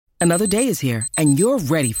Another day is here, and you're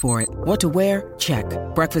ready for it. What to wear? Check.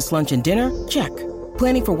 Breakfast, lunch, and dinner? Check.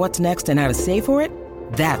 Planning for what's next and how to save for it?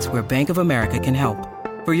 That's where Bank of America can help.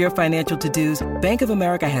 For your financial to-dos, Bank of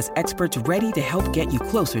America has experts ready to help get you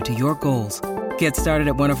closer to your goals. Get started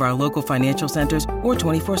at one of our local financial centers or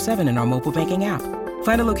 24/7 in our mobile banking app.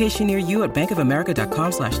 Find a location near you at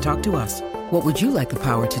bankofamerica.com/talktous. What would you like the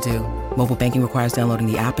power to do? Mobile banking requires downloading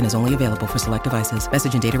the app and is only available for select devices.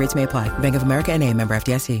 Message and data rates may apply. Bank of America N.A., member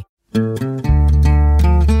FDIC.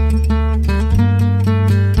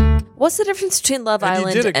 What's the difference between Love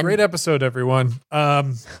Island You did a great episode, everyone.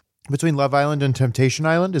 Between Love Island and Temptation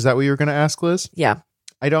Island? Is that what you were going to ask, Liz? Yeah.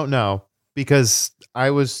 I don't know, because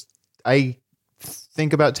I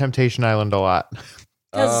think about Temptation Island a lot.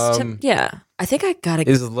 Yeah. I think I got it.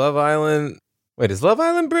 Is Love Island... Wait, is Love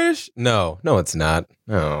Island British? No, it's not.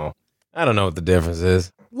 No. I don't know what the difference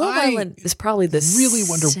is. Love Island is probably the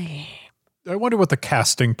same. I wonder what the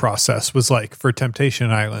casting process was like for Temptation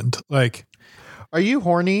Island. Like, are you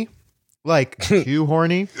horny? Like, too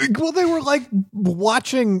horny? Well, they were like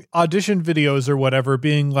watching audition videos or whatever,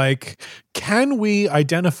 being like, can we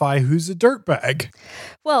identify who's a dirtbag?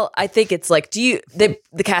 Well, I think it's like, the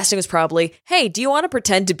casting was probably, hey, do you want to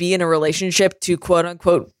pretend to be in a relationship to quote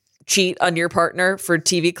unquote cheat on your partner for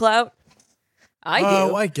TV clout? I do.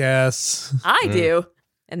 Oh, I guess. I do.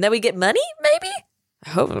 And then we get money, maybe? I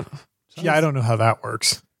hope. Yeah, I don't know how that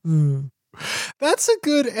works. That's a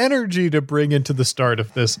good energy to bring into the start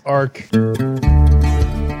of this arc.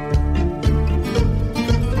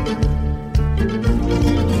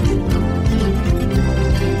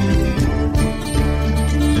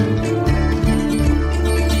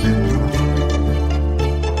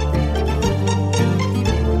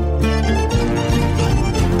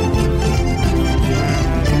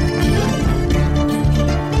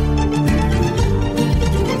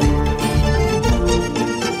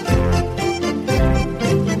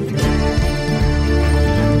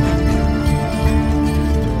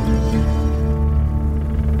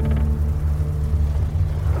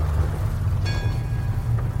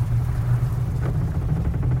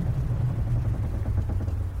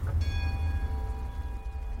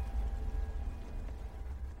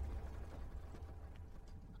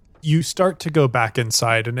 You start to go back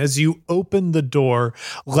inside, and as you open the door,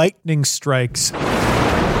 lightning strikes,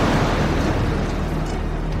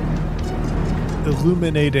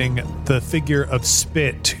 illuminating the figure of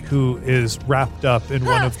Spit, who is wrapped up in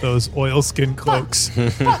one of those oilskin cloaks.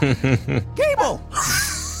 Gable!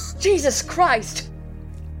 Jesus Christ!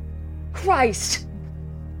 I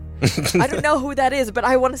don't know who that is, but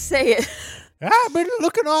I want to say it. I've been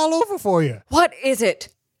looking all over for you. What is it?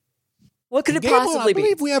 What could it Gable, possibly I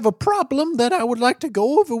believe we have a problem that I would like to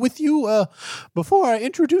go over with you before I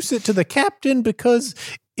introduce it to the captain, because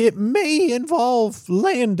it may involve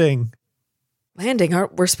landing. Landing?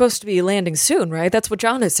 We're supposed to be landing soon, right? That's what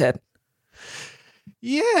John has said.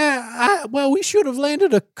 Yeah, well, we should have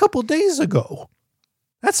landed a couple days ago.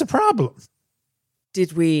 That's a problem.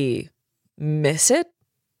 Did we miss it?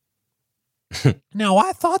 Now,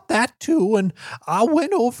 I thought that too, and I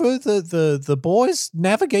went over the boys'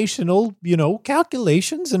 navigational,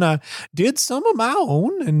 calculations, and I did some of my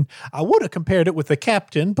own, and I would have compared it with the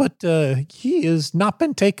captain, but he has not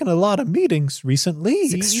been taking a lot of meetings recently.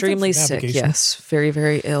 He's extremely sick, yes. Very,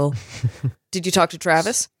 very ill. Did you talk to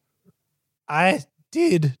Travis? I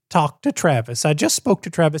did talk to Travis. I just spoke to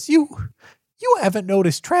Travis. You haven't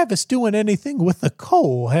noticed Travis doing anything with the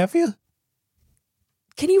coal, have you?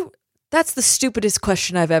 That's the stupidest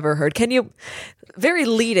question I've ever heard. Very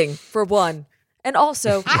leading, for one. And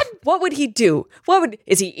also, what would he do?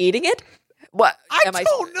 Is he eating it? What? I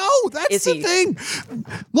don't know. That's the thing.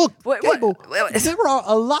 Look, Gable, there are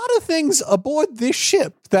a lot of things aboard this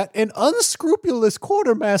ship that an unscrupulous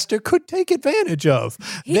quartermaster could take advantage of.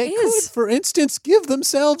 They could, for instance, give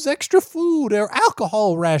themselves extra food or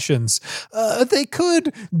alcohol rations. They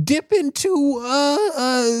could dip into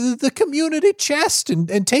the community chest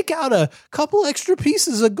and take out a couple extra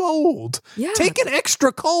pieces of gold. Yeah. Taking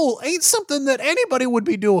extra coal ain't something that anybody would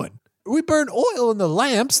be doing. We burn oil in the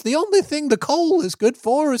lamps. The only thing the coal is good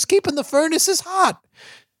for is keeping the furnaces hot.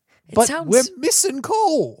 But we're missing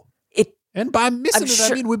coal. And by missing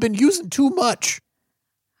I mean we've been using too much.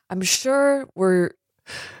 I'm sure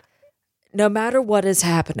no matter what is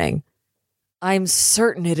happening, I'm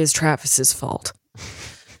certain it is Travis's fault.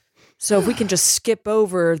 So if we can just skip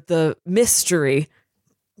over the mystery,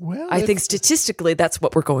 I think statistically that's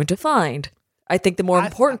what we're going to find. I think the more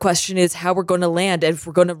important question is how we're going to land and if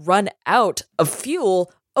we're going to run out of fuel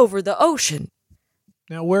over the ocean.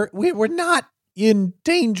 Now we're not in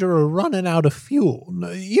danger of running out of fuel.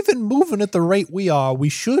 Even moving at the rate we are, we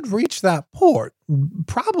should reach that port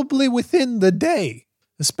probably within the day,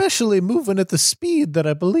 especially moving at the speed that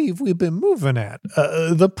I believe we've been moving at.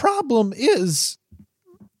 The problem is,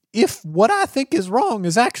 if what I think is wrong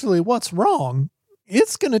is actually what's wrong,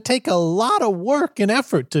 it's going to take a lot of work and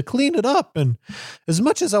effort to clean it up. And as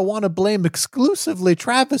much as I want to blame exclusively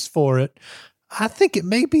Travis for it, I think it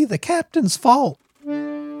may be the captain's fault.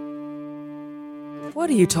 What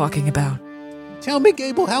are you talking about? Tell me,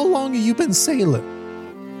 Gable, how long have you been sailing?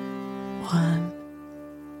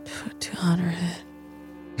 200.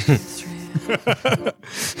 3.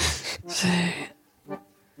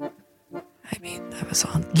 I mean, that was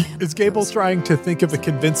on land. Is Gable trying to think of a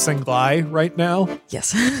convincing lie right now?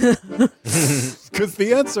 Yes. Because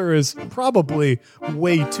the answer is probably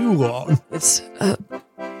way too long. It's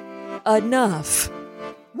enough.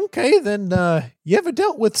 Okay, then you ever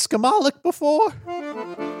dealt with Skamalik before?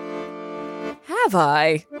 Have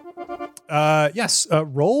I? Yes,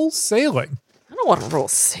 roll sailing. I don't want to roll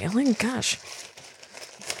sailing. Gosh.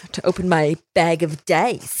 I have to open my bag of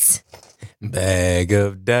dice. Bag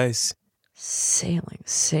of dice.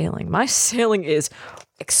 Sailing. My sailing is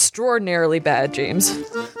extraordinarily bad, James.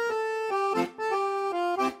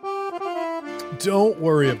 Don't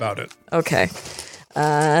worry about it. Okay.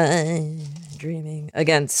 Dreaming.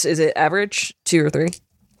 Again, is it average? 2 or 3?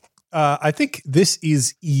 I think this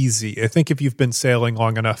is easy. I think if you've been sailing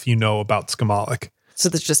long enough, you know about Skamalik. So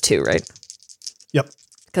that's just 2, right? Yep.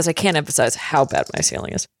 Because I can't emphasize how bad my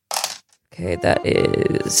sailing is. Okay, that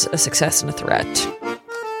is a success and a threat.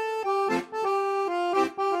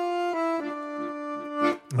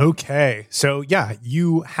 Okay, so yeah,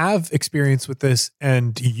 you have experience with this,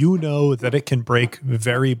 and you know that it can break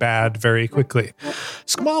very bad very quickly.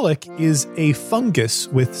 Skamalik is a fungus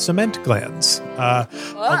with cement glands. A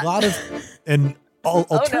lot of an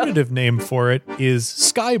alternative name for it is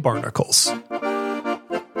sky barnacles.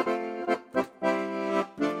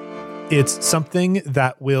 It's something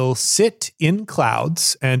that will sit in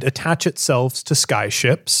clouds and attach itself to sky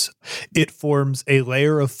ships. It forms a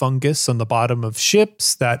layer of fungus on the bottom of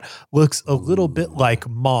ships that looks a little bit like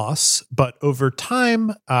moss, but over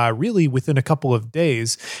time, really within a couple of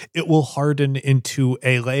days, it will harden into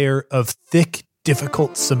a layer of thick,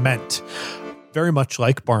 difficult cement, very much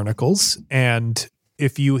like barnacles. And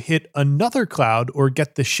if you hit another cloud or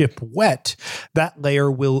get the ship wet, that layer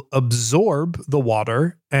will absorb the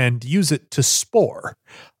water and use it to spore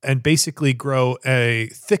and basically grow a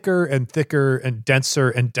thicker and thicker and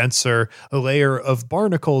denser layer of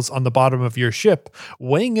barnacles on the bottom of your ship,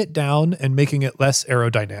 weighing it down and making it less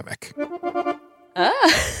aerodynamic.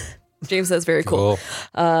 James says very cool.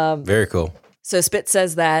 Very cool. So Spit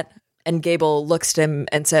says that, and Gable looks at him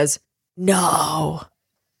and says, No.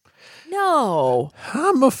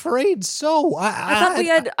 I'm afraid so.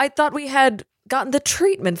 I thought we had gotten the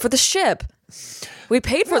treatment for the ship. We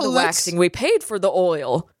paid for the waxing. We paid for the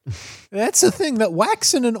oil. That's the thing, that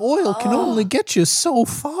waxing and oil can only get you so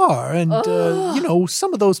far. And,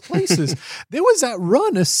 some of those places, there was that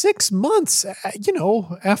run of 6 months,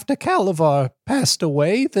 after Calavar passed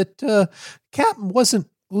away, that Captain wasn't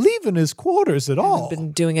leaving his quarters at all. Haven't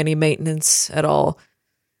been doing any maintenance at all.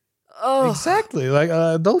 Oh, exactly. Like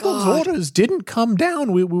those orders didn't come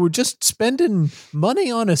down. We were just spending money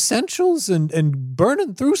on essentials and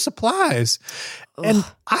burning through supplies. Ugh. And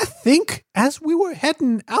I think as we were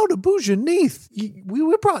heading out of Bujanith,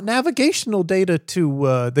 we brought navigational data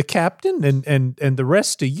to the captain and the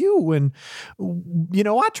rest of you. And,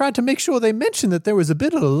 I tried to make sure they mentioned that there was a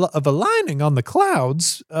bit of a lining on the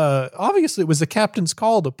clouds. Obviously, it was the captain's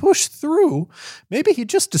call to push through. Maybe he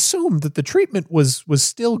just assumed that the treatment was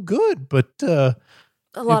still good, but a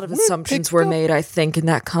lot of assumptions were made, I think, in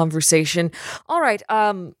that conversation. All right,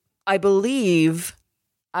 I believe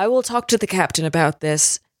I will talk to the captain about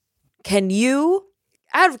this. Can you,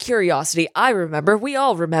 out of curiosity, we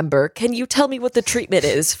all remember, can you tell me what the treatment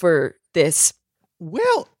is for this?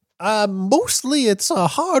 Well, mostly it's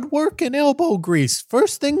hard work and elbow grease.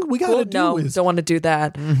 First thing we got to do is... don't want to do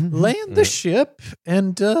that. Land the ship,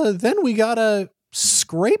 and then we got to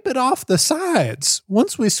scrape it off the sides.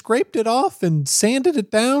 Once we scraped it off and sanded it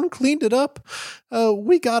down, cleaned it up,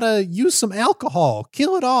 we got to use some alcohol,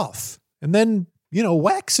 kill it off, and then,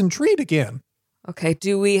 wax and treat again. Okay,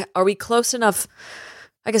 are we close enough?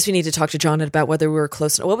 I guess we need to talk to Jonnet about whether we were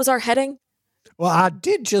close enough. What was our heading? Well, I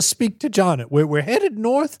did just speak to Jonnet. We're headed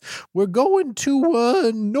north. We're going to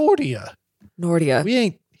Nordia. We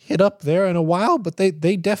ain't hit up there in a while, but they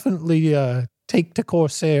definitely take to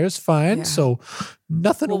Corsairs fine, so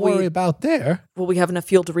nothing to worry about there. Will we have enough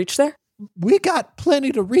fuel to reach there? we got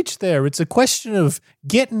plenty to reach there. It's a question of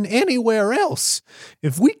getting anywhere else.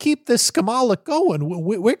 If we keep this Skamala going,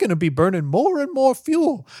 we're going to be burning more and more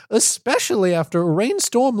fuel, especially after a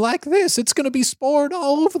rainstorm like this. It's going to be sporing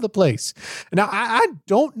all over the place. Now, I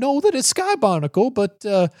don't know that it's Sky Barnacle, but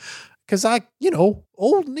because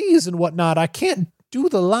old knees and whatnot, I can't do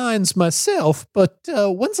the lines myself. But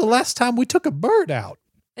when's the last time we took a bird out?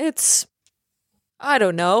 I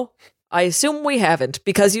don't know. I assume we haven't,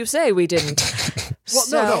 because you say we didn't. Well,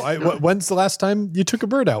 no. When's the last time you took a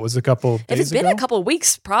bird out? Was it a couple days ago? It's been a couple of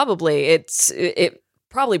weeks, probably. It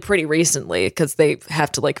probably pretty recently, because they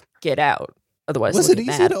have to, get out. Otherwise, was it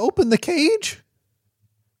easy to open the cage?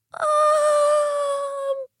 I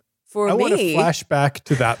want to flash back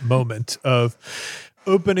to that moment of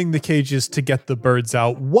opening the cages to get the birds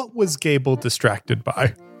out. What was Gable distracted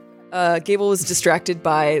by? Gable was distracted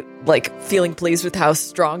by feeling pleased with how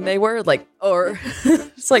strong they were, it's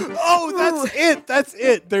like, oh, that's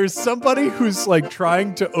it. There's somebody who's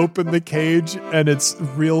trying to open the cage and it's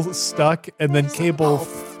real stuck, and then Gable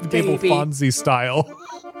Fonzie style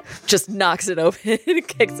just knocks it open,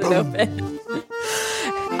 kicks it open.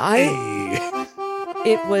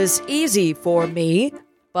 It was easy for me,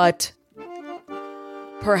 but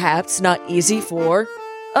perhaps not easy for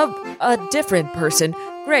a different person.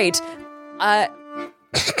 Great.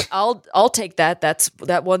 I'll take that.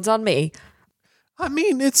 That one's on me. I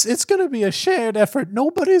mean, it's going to be a shared effort.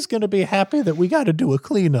 Nobody's going to be happy that we got to do a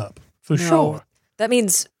cleanup, for sure. That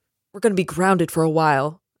means we're going to be grounded for a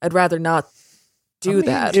while. I'd rather not do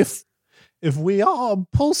that. If we all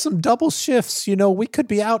pull some double shifts, we could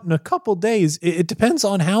be out in a couple days. It depends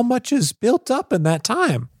on how much is built up in that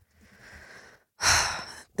time.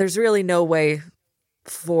 There's really no way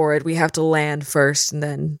for it. We have to land first, and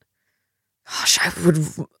then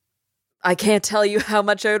I can't tell you how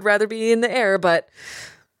much I would rather be in the air, but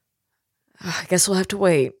I guess we'll have to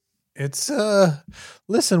wait. It's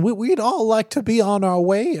listen, we'd all like to be on our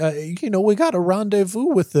way. We got a rendezvous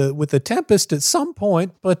with the Tempest at some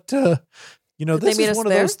point, but this is one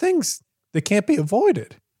of those things that can't be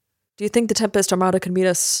avoided. Do you think the Tempest Armada can meet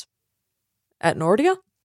us at Nordia?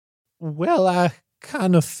 Well, I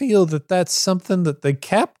kind of feel that that's something that the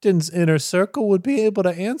captain's inner circle would be able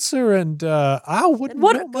to answer, and I wouldn't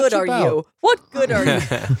know much about. What good are you? What good are you?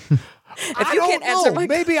 If you can't answer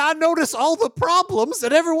maybe I notice all the problems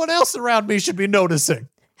that everyone else around me should be noticing.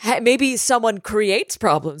 Maybe someone creates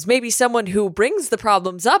problems. Maybe someone who brings the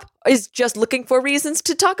problems up is just looking for reasons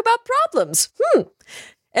to talk about problems.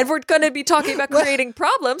 And we're going to be talking about creating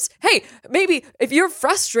problems. Hey, maybe if you're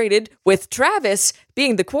frustrated with Travis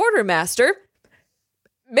being the quartermaster,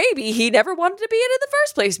 maybe he never wanted to be in the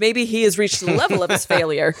first place. Maybe he has reached the level of his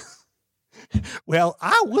failure. Well,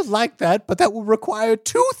 I would like that, but that will require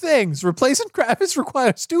two things. Replacing Travis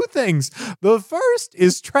requires two things. The first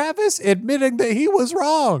is Travis admitting that he was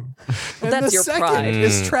wrong. And that's the second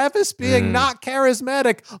is Travis being not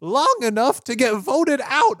charismatic long enough to get voted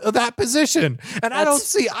out of that position. And I don't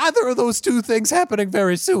see either of those two things happening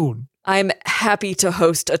very soon. I'm happy to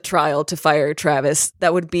host a trial to fire Travis.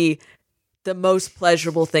 That would be the most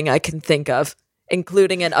pleasurable thing I can think of,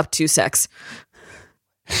 including an up to sex.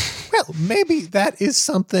 Well, maybe that is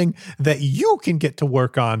something that you can get to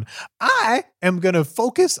work on. I am going to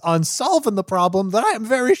focus on solving the problem that I am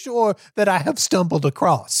very sure that I have stumbled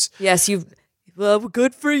across. Yes, well,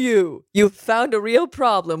 good for you. You found a real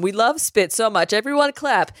problem. We love Spit so much. Everyone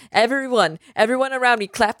clap. Everyone around me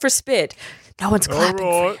clap for Spit. No one's clapping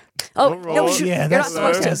for you. Oh, no, yeah, that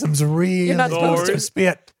sarcasm's really close to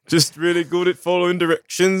Spit. Just really good at following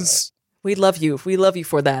directions. We love you. We love you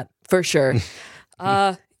for that, for sure.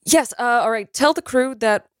 Yes. All right. Tell the crew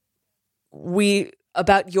that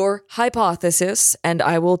about your hypothesis, and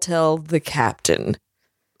I will tell the captain.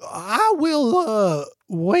 I will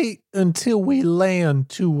wait until we land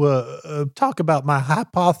to talk about my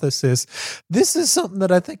hypothesis. This is something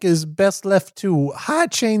that I think is best left to high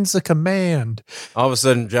chains of command. All of a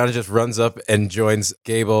sudden, Johnny just runs up and joins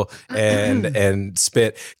Gable and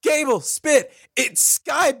Spit. Gable, Spit, it's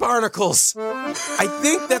Sky Barnacles. I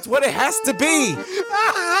think that's what it has to be.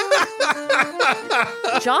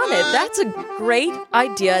 Johnny, that's a great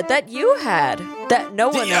idea that you had, that no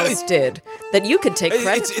one else did, that you could take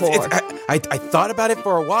credit for. I thought about it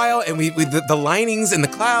for a while, and the linings and the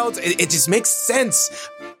clouds, it just makes sense.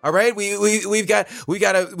 All right, we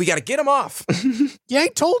gotta get them off. You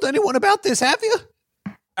ain't told anyone about this, have you?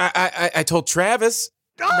 I told Travis.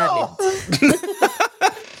 Oh!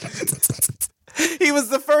 He was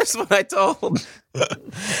the first one I told.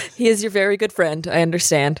 He is your very good friend. I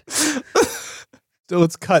understand. So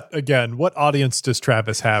let's cut again. What audience does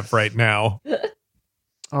Travis have right now?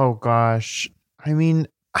 Oh, gosh. I mean,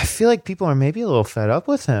 I feel like people are maybe a little fed up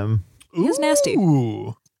with him. He was nasty.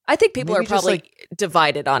 Ooh. I think people Maybe are probably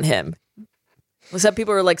divided on him. Some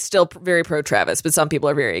people are like still very pro Travis, but some people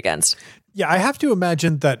are very against. Yeah, I have to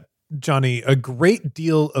imagine that, Johnny, a great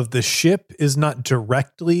deal of the ship is not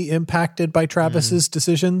directly impacted by Travis's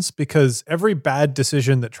decisions, because every bad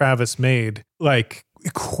decision that Travis made, like,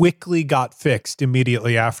 quickly got fixed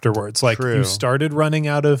immediately afterwards. Like, True. you started running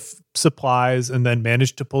out of supplies and then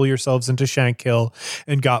managed to pull yourselves into Shankill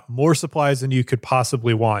and got more supplies than you could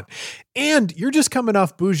possibly want. And you're just coming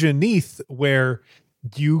off Bouja Neath, where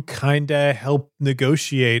you kind of helped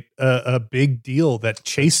negotiate a big deal that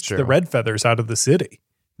chased the Red Feathers out of the city.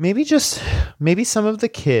 Maybe some of the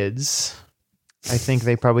kids, I think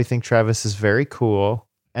they probably think Travis is very cool.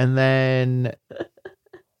 And then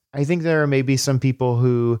I think there are maybe some people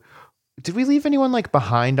who, did we leave anyone like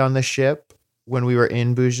behind on the ship when we were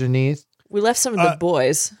in Bouja Neath? We left some of the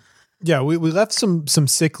boys. Yeah, we left some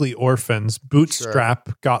sickly orphans.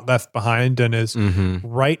 Bootstrap got left behind and is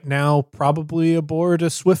right now probably aboard a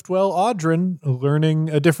Swiftwell Audrin learning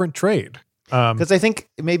a different trade. Because I think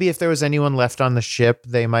maybe if there was anyone left on the ship,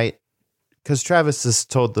 they might, because Travis has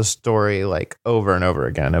told the story like over and over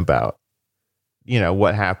again about,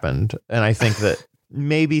 what happened. And I think that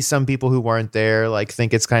maybe some people who weren't there like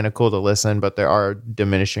think it's kind of cool to listen, but there are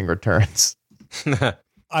diminishing returns.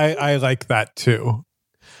 I like that too.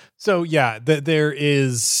 So yeah, there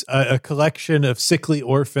is a collection of sickly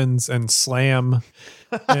orphans and Slam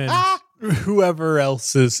and whoever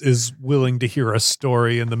else is willing to hear a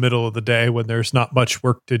story in the middle of the day when there's not much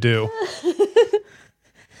work to do.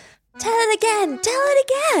 Tell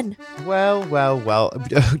it again. Well.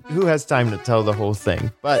 Who has time to tell the whole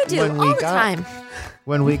thing? But You do, all the time.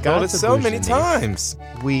 When we got Told it to so Bouja many Neath, times.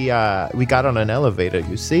 we got on an elevator,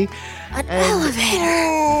 you see. An elevator.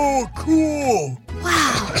 Oh, cool.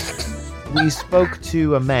 Wow. We spoke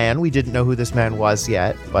to a man. We didn't know who this man was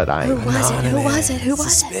yet, but Who was it?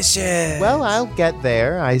 Suspicious. Well, I'll get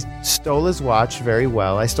there. I stole his watch very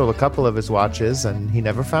well. I stole a couple of his watches, and he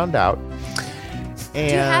never found out.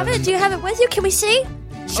 And Do you have it with you? Can we see?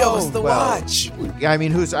 Show us the watch. I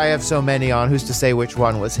mean, I have so many on. Who's to say which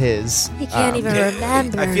one was his? He can't even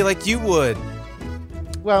remember. I feel like you would.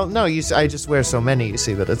 Well, no. I just wear so many. You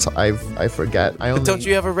see that I forget. But don't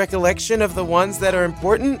you have a recollection of the ones that are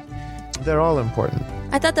important? They're all important.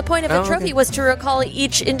 I thought the point of a trophy was to recall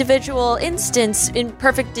each individual instance in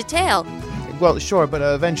perfect detail. Well, sure, but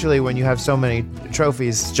eventually when you have so many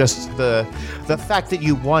trophies, just the fact that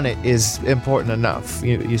you won it is important enough,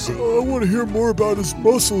 you see. I want to hear more about his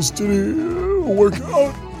muscles. Did he work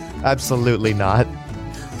out? Absolutely not.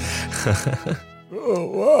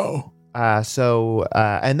 Oh,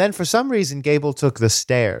 wow. And then for some reason, Gable took the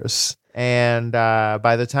stairs. And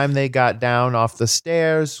by the time they got down off the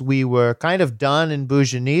stairs, we were kind of done in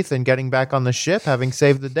Bouja Neath and getting back on the ship, having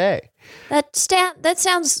saved the day. That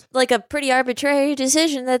sounds like a pretty arbitrary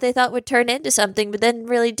decision that they thought would turn into something, but then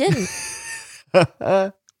really didn't.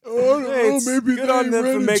 Oh, maybe good on them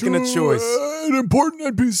for making a choice. An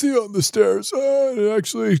important NPC on the stairs. It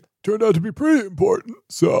actually turned out to be pretty important.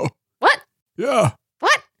 So What? Yeah.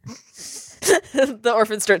 What? The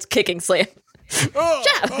orphan starts kicking Slam.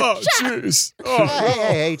 Oh, jeez. Oh,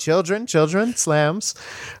 Hey, children, slams.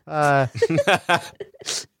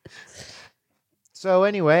 So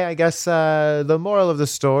anyway, I guess the moral of the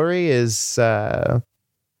story is if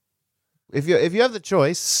you have the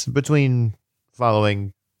choice between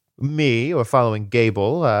following me or following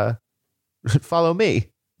Gable, follow me,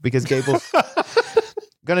 because Gable's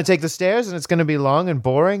going to take the stairs and it's going to be long and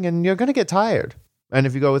boring and you're going to get tired. And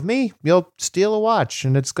if you go with me, you'll steal a watch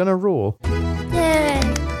and it's going to rule. Yay.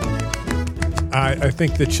 I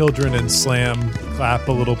think the children and Slam clap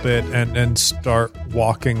a little bit and start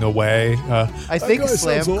walking away. I think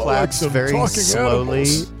Slam claps very slowly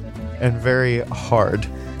and very hard.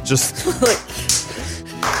 Just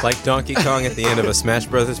like Donkey Kong at the end of a Smash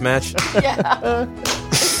Brothers match. Yeah.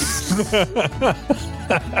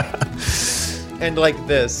 And like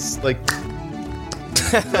this, like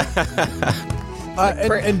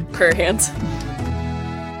prayer hands.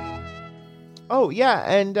 Oh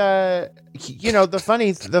yeah, and the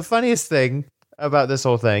funniest thing about this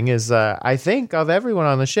whole thing is I think of everyone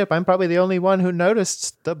on the ship, I'm probably the only one who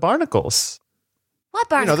noticed the barnacles. What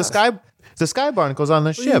barnacles? The sky barnacles on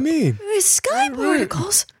the ship. What do you mean? Sky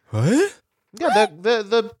barnacles? What? Yeah,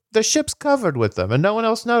 the ship's covered with them, and no one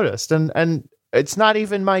else noticed. And it's not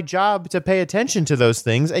even my job to pay attention to those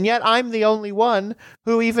things, and yet I'm the only one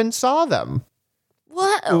who even saw them.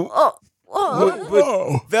 What? But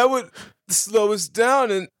that would slow us down,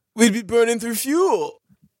 and we'd be burning through fuel.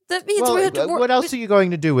 That means what else are you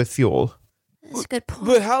going to do with fuel? That's a good point.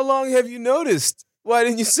 But how long have you noticed? Why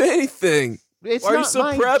didn't you say anything? Why are you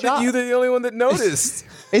so proud that you're the only one that noticed?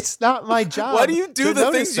 It's not my job. Why do you do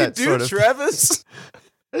the things you do, Travis?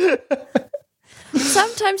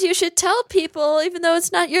 Sometimes you should tell people, even though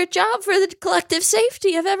it's not your job, for the collective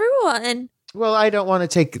safety of everyone. Well, I don't want to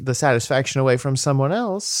take the satisfaction away from someone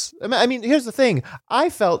else. I mean, here's the thing. I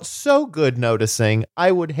felt so good noticing.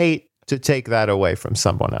 I would hate to take that away from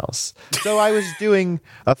someone else. So I was doing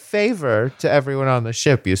a favor to everyone on the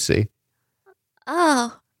ship, you see.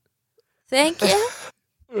 Oh. Thank you.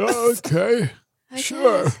 Okay.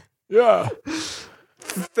 Sure. Yeah.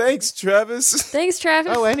 Thanks, Travis. Thanks,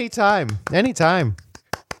 Travis. Oh, anytime. Anytime.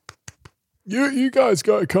 You guys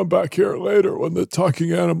got to come back here later when the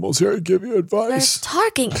talking animals here and give you advice. There's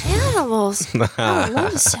talking animals. I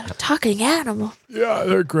love some talking animal. Yeah,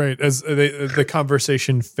 they're great. As the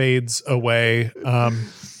conversation fades away,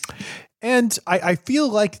 and I feel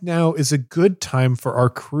like now is a good time for our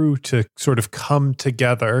crew to sort of come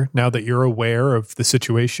together now that you're aware of the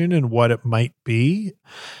situation and what it might be.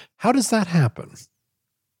 How does that happen?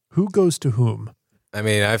 Who goes to whom? I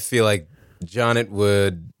mean, I feel like Jonnet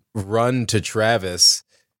would run to Travis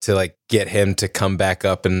to like get him to come back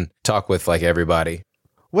up and talk with like everybody.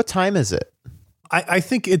 What time is it? I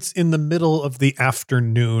think it's in the middle of the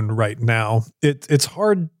afternoon right now. It's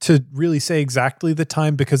hard to really say exactly the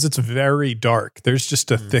time because it's very dark. There's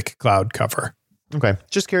just a thick cloud cover. Okay.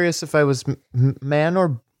 Just curious if I was man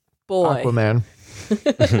or Boy. Aquaman.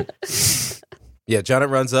 Yeah, Jonnet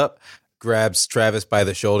runs up, grabs Travis by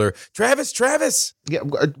the shoulder. Travis! Yeah,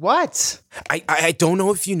 what? I don't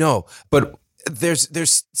know if you know, but there's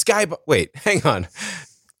wait, hang on.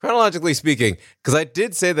 Chronologically speaking, because I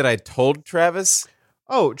did say that I told Travis.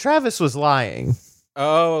 Oh, Travis was lying.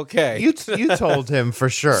 Oh, okay. You told him for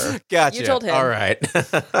sure. Gotcha. You told him. All right.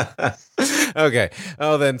 Okay.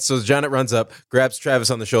 Oh, then so Jonnet runs up, grabs Travis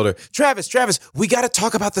on the shoulder. Travis, we got to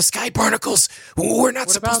talk about the sky barnacles. We're not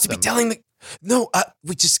supposed to be telling the. No,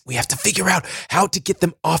 we have to figure out how to get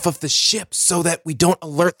them off of the ship so that we don't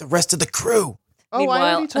alert the rest of the crew. Oh,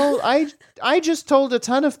 Meanwhile- I just told a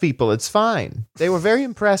ton of people. It's fine. They were very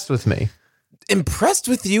impressed with me. Impressed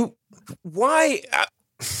with you? Why?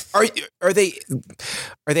 Are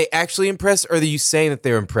they actually impressed, or are you saying that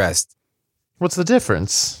they're impressed? What's the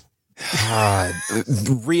difference?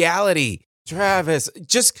 Reality, Travis.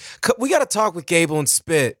 We got to talk with Gable and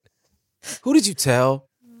Spit. Who did you tell?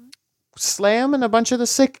 Slam and a bunch of the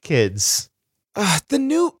sick kids.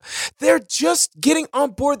 They're just getting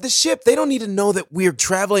on board the ship. They don't need to know that we're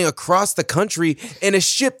traveling across the country in a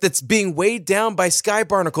ship that's being weighed down by sky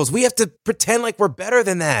barnacles. We have to pretend like we're better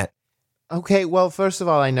than that. Okay, well, first of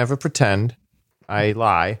all, I never pretend. I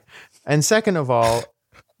lie. And second of all,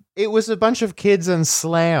 it was a bunch of kids and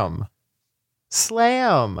Slam.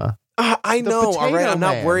 Slam. I know, all right? I'm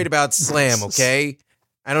not worried about Slam, okay?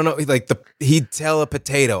 I don't know, like he'd tell a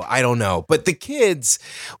potato. I don't know. But the kids,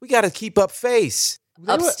 we got to keep up face.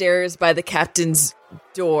 Upstairs by the captain's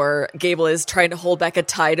door, Gable is trying to hold back a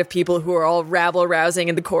tide of people who are all rabble-rousing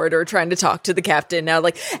in the corridor trying to talk to the captain. Now,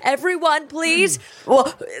 like, everyone, please. Well,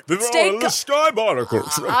 stay. The sky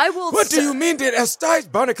barnacles. I will. What do you mean there are sky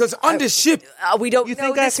barnacles on the ship? We don't You know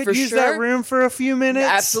think I this could for use sure. that room for a few minutes?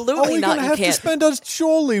 Absolutely We're not. gonna You have can't. to spend a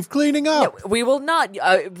shore leave cleaning up. No, we will not.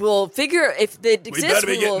 We'll figure if it exists.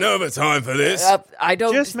 We will. overtime for this. I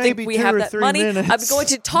don't Just think maybe we 2 have or that 3 money. minutes. I'm going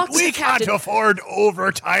to talk to the captain. afford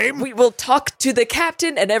overtime. We will talk to the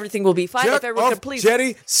captain, and everything will be fine. If everyone can please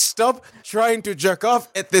Jetty, stop trying to jerk off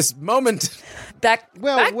at this moment. back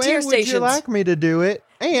Well, to where your would stations. you like me to do it?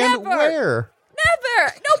 And Never. where?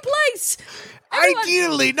 Never, no place. Everyone,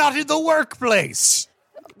 Ideally, not in the workplace.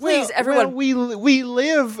 please, everyone. Well, we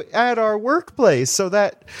live at our workplace, so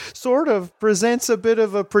that sort of presents a bit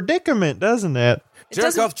of a predicament, doesn't it? Jerk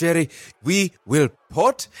doesn't- off, Jetty. We will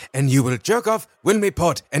pot, and you will jerk off when we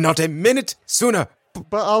pot, and not a minute sooner.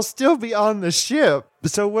 But I'll still be on the ship.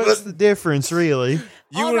 So what's the difference, really?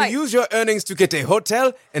 You All will right. use your earnings to get a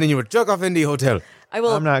hotel, and then you will jerk off in the hotel. I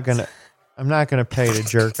will. I'm not gonna pay to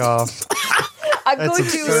jerk off. I'm That's going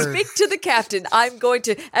to absurd. speak to the captain. I'm going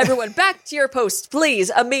to everyone back to your post, please,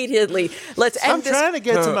 immediately. Let's end I'm this. trying to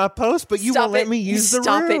get to my post, but you Stop won't let it. me You use the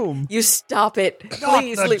stop room. It. You stop it. Not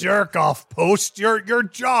Please the leave. jerk off post. Your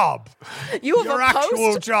job. You have Your a actual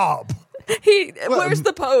post. job. Where's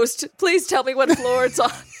the post? Please tell me what floor it's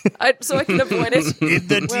on, so I can avoid it. In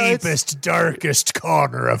the Well, it's- deepest, darkest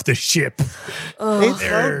corner of the ship. It's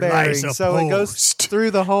There load lies bearing, a so it goes post.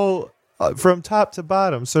 through the whole from top to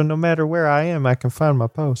bottom. So no matter where I am, I can find my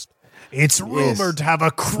post. It's rumored to have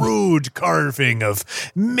a crude carving of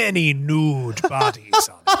many nude bodies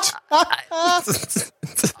on it.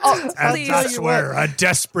 And that's where a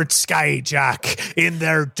desperate skyjack in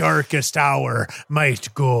their darkest hour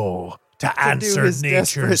might go to answer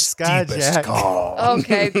nature's deepest call.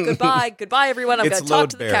 Okay, goodbye, everyone. I'm going to talk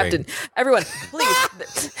to the captain. Everyone,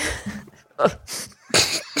 please.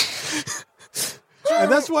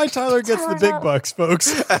 And that's why Tyler gets the big bucks,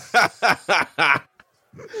 folks.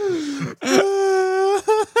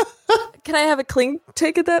 Can I have a clean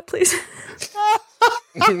take of that, please?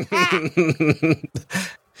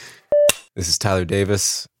 This is Tyler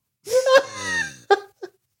Davis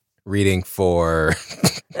reading for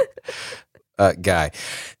Guy.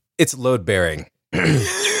 It's load bearing.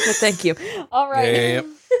 Thank you. All right. Yep.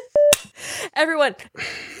 Everyone,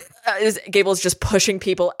 Gable's just pushing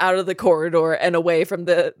people out of the corridor and away from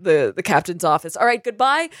the captain's office. All right,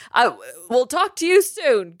 goodbye. We'll talk to you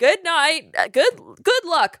soon. Good night. Good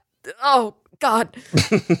luck. Oh, God.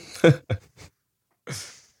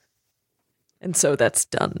 And so that's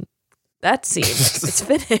done. That scene is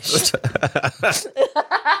finished.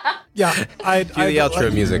 Yeah, Cue the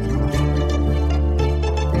outro music.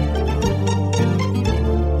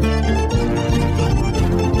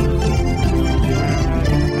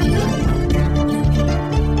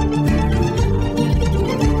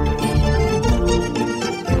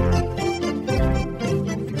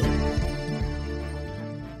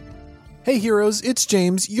 Hey heroes, it's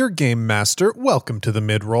James, your game master. Welcome to the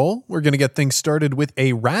mid-roll. We're going to get things started with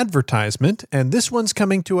a radvertisement, and this one's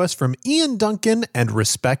coming to us from Ian Duncan and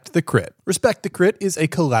Respect the Crit. Respect the Crit is a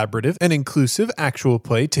collaborative and inclusive actual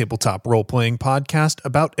play tabletop role-playing podcast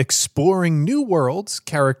about exploring new worlds,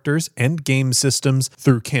 characters, and game systems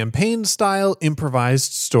through campaign-style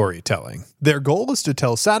improvised storytelling. Their goal is to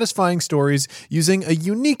tell satisfying stories using a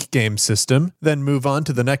unique game system, then move on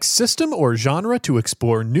to the next system or genre to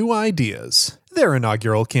explore new ideas. Their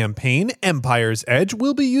inaugural campaign, Empire's Edge,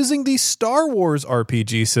 will be using the Star Wars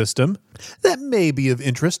RPG system that may be of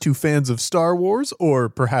interest to fans of Star Wars or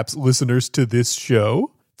perhaps listeners to this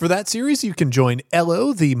show. For that series, you can join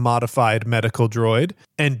Ello, the modified medical droid,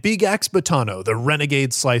 and Big Axe Botano, the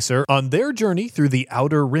renegade slicer, on their journey through the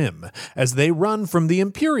Outer Rim as they run from the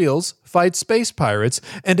Imperials, fight space pirates,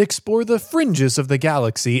 and explore the fringes of the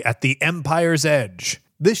galaxy at the Empire's Edge.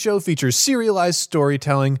 This show features serialized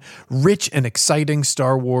storytelling, rich and exciting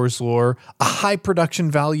Star Wars lore, a high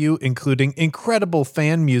production value including incredible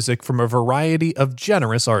fan music from a variety of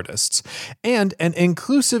generous artists, and an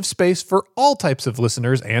inclusive space for all types of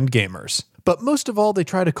listeners and gamers. But most of all, they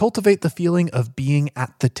try to cultivate the feeling of being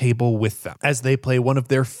at the table with them as they play one of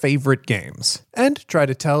their favorite games, and try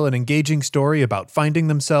to tell an engaging story about finding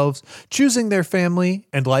themselves, choosing their family,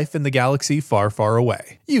 and life in the galaxy far, far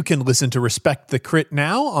away. You can listen to Respect the Crit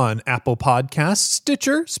now on Apple Podcasts,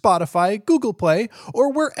 Stitcher, Spotify, Google Play,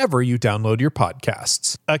 or wherever you download your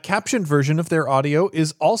podcasts. A captioned version of their audio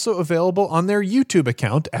is also available on their YouTube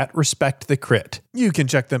account at Respect the Crit. You can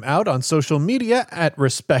check them out on social media at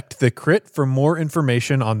Respect the Crit for more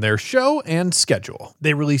information on their show and schedule.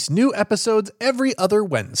 They release new episodes every other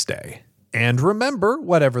Wednesday. And remember,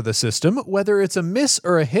 whatever the system, whether it's a miss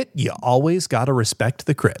or a hit, you always gotta respect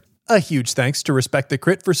the crit. A huge thanks to Respect the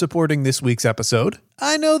Crit for supporting this week's episode.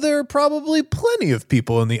 I know there are probably plenty of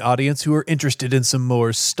people in the audience who are interested in some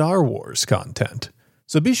more Star Wars content.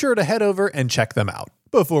 So be sure to head over and check them out.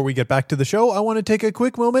 Before we get back to the show, I want to take a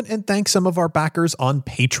quick moment and thank some of our backers on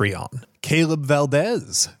Patreon. Caleb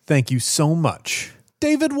Valdez, thank you so much.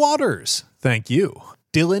 David Waters, thank you.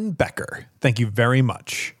 Dylan Becker, thank you very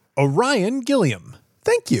much. Orion Gilliam,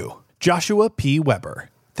 thank you. Joshua P. Weber,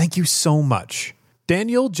 thank you so much.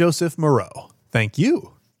 Daniel Joseph Moreau, thank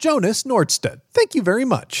you. Jonas Nordstedt, thank you very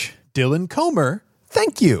much. Dylan Comer,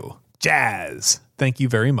 thank you. Jazz, thank you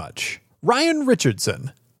very much. Ryan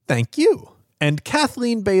Richardson, thank you. And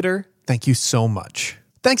Kathleen Bader, thank you so much.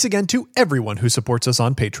 Thanks again to everyone who supports us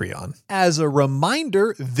on Patreon. As a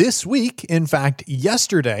reminder, this week, in fact,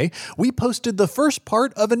 yesterday, we posted the first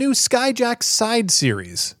part of a new Skyjacks side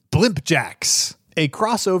series, Blimpjacks, a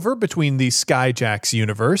crossover between the Skyjacks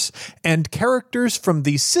universe and characters from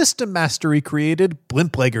the System Mastery created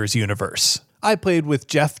Blimpleggers universe. I played with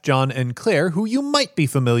Jeff, John, and Claire, who you might be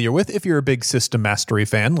familiar with if you're a big System Mastery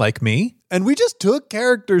fan like me. And we just took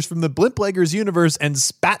characters from the Blimpleggers universe and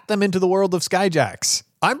spat them into the world of Skyjacks.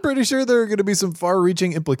 I'm pretty sure there are going to be some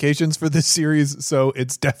far-reaching implications for this series, so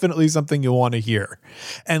it's definitely something you'll want to hear.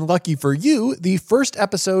 And lucky for you, the first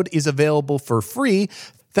episode is available for free,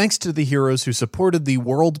 thanks to the heroes who supported the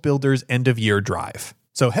World Builders End of Year Drive.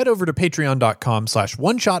 So head over to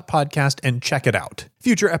patreon.com/oneshotpodcast and check it out.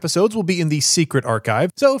 Future episodes will be in the secret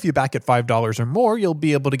archive, so if you back at $5 or more, you'll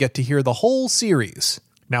be able to get to hear the whole series.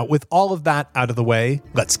 Now, with all of that out of the way,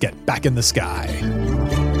 let's get back in the sky.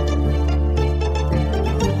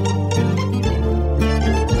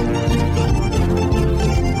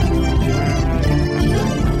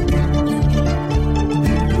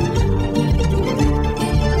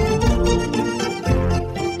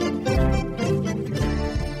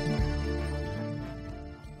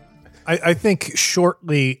 I think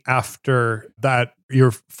shortly after that,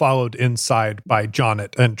 you're followed inside by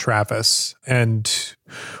Jonnet and Travis. And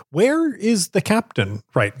where is the captain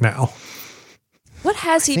right now? What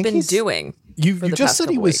has he been doing? You just said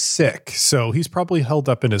he was sick, so he's probably held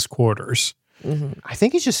up in his quarters. Mm-hmm. I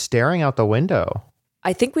think he's just staring out the window.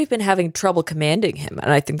 I think we've been having trouble commanding him,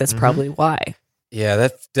 and I think that's probably why. Yeah,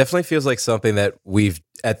 that definitely feels like something that we've,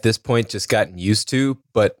 at this point, just gotten used to.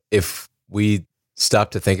 But if we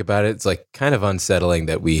stop to think about it, it's like kind of unsettling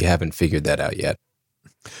that we haven't figured that out yet.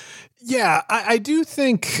 Yeah, I do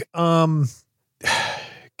think, gosh,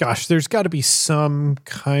 there's got to be some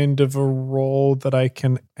kind of a role that I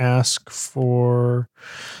can ask for.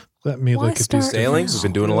 Let me look at these. Sailing? We've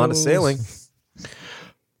been doing a lot of sailing.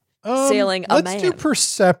 Sailing a let's man. do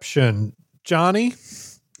perception. Johnny?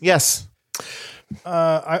 Yes.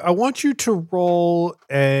 I want you to roll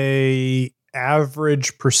a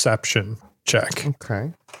average perception check.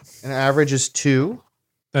 Okay. And average is 2.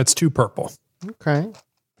 That's 2 purple. Okay.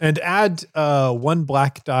 And add 1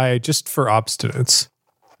 black die just for obstinance.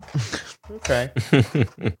 Okay.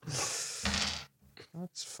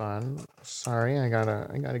 That's fun. Sorry, I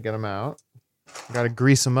gotta get them out. I gotta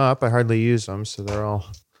grease them up. I hardly use them, so they're all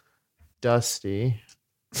dusty.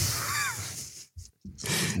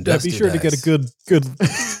 Yeah, be sure to get a good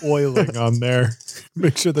oiling on there.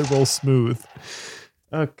 Make sure they roll smooth.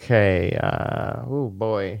 Okay. Oh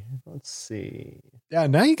boy. Let's see. Yeah,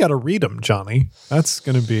 now you got to read them, Johnny. That's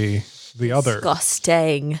going to be the other.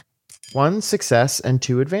 Disgusting. 1 success and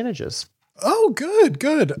 2 advantages. Oh, good.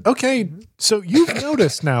 Okay, so you've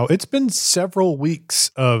noticed now, it's been several weeks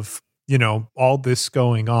of, all this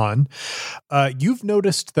going on. You've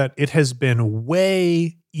noticed that it has been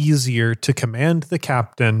way easier to command the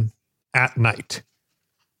captain at night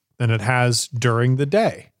than it has during the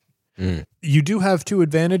day. You do have 2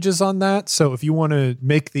 advantages on that. So if you want to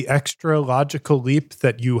make the extra logical leap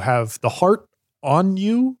that you have the heart on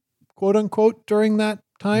you, quote unquote, during that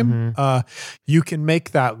time, you can make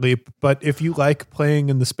that leap. But if you like playing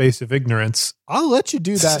in the space of ignorance, I'll let you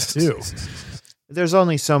do that too. There's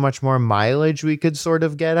only so much more mileage we could sort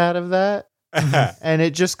of get out of that. And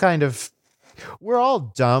it just kind of, we're all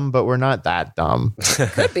dumb, but we're not that dumb.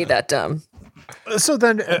 Could be that dumb. So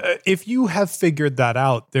then if you have figured that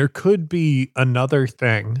out, there could be another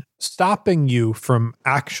thing stopping you from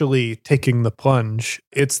actually taking the plunge.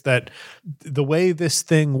 It's that the way this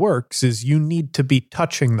thing works is you need to be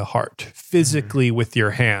touching the heart physically with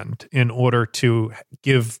your hand in order to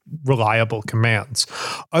give reliable commands.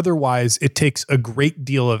 Otherwise, it takes a great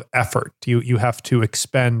deal of effort. You have to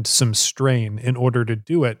expend some strain in order to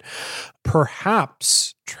do it.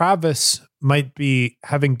 Perhaps Travis might be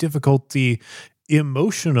having difficulty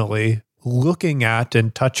emotionally looking at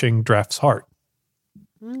and touching Dreff's heart.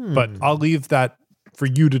 But I'll leave that for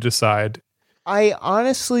you to decide. I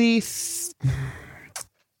honestly,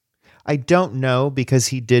 I don't know, because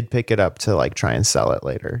he did pick it up to try and sell it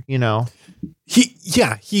later,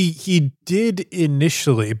 He did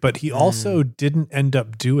initially, but he also didn't end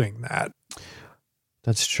up doing that.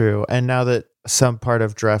 That's true. And now that some part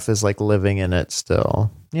of Dreff is living in it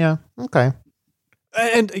still. Yeah. Okay.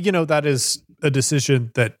 And, that is a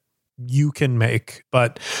decision that you can make,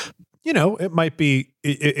 but it might be,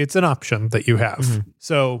 it's an option that you have.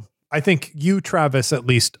 So I think you, Travis, at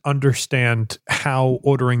least understand how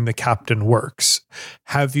ordering the captain works.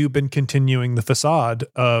 Have you been continuing the facade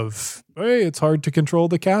of, hey, it's hard to control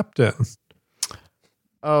the captain?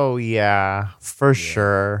 Oh, yeah, for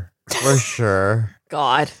sure. For sure.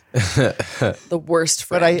 God. The worst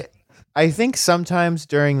friend. But I think sometimes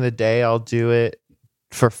during the day I'll do it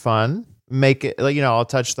for fun. Make it, I'll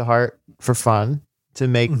touch the heart for fun to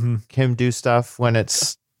make him do stuff when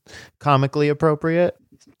it's comically appropriate.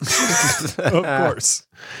 Of course.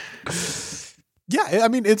 Yeah, I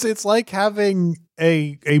mean, it's like having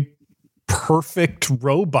a perfect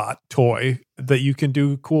robot toy that you can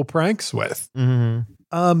do cool pranks with.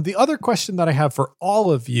 The other question that I have for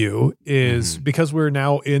all of you is, because we're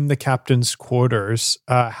now in the captain's quarters,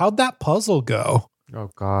 how'd that puzzle go? Oh,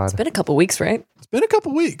 God. It's been a couple weeks, right? It's been a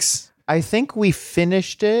couple weeks. I think we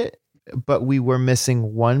finished it, but we were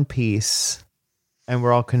missing one piece. and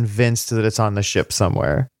we're all convinced that it's on the ship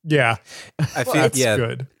somewhere. Yeah. I feel That's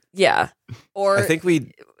good. Yeah. Or I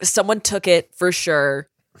think someone took it for sure,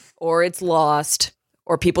 or it's lost,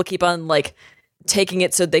 or people keep on like taking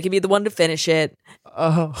it so they can be the one to finish it.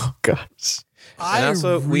 Oh gosh. I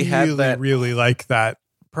also, we had that- really like that.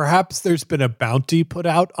 Perhaps there's been a bounty put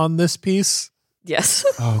out on this piece. Yes.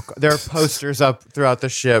 Oh, there are posters up throughout the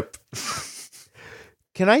ship.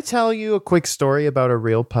 Can I tell you a quick story about a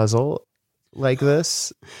real puzzle like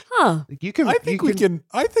this? Huh. You can. I think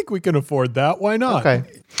we can afford that. Why not?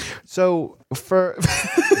 Okay. So for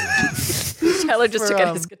Tyler just took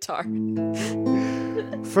out his guitar.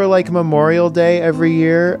 for like Memorial Day every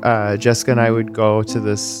year, Jessica and I would go to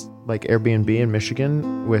this like Airbnb in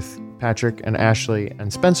Michigan with Patrick and Ashley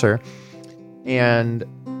and Spencer, and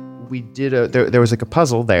we did there was like a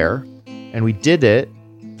puzzle there, and we did it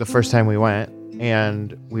the first time we went,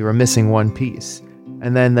 and we were missing one piece.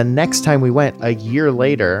 And then the next time we went, a year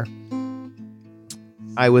later,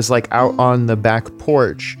 I was like out on the back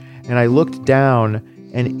porch, and I looked down,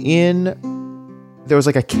 and there was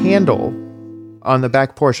like a candle on the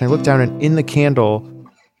back porch, and I looked down, and in the candle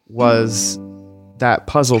was that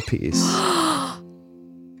puzzle piece.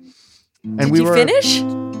 And Did you finish?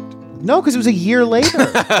 No, because it was a year later.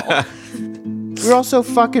 We were all so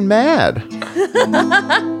fucking mad.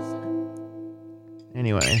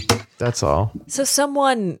 Anyway, that's all. So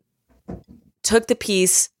someone took the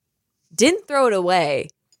piece, didn't throw it away,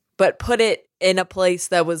 but put it in a place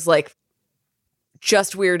that was like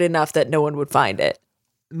just weird enough that no one would find it.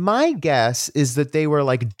 My guess is that they were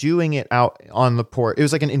like doing it out on the porch. It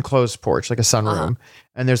was like an enclosed porch, like a sunroom.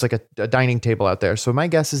 And there's like a dining table out there. So my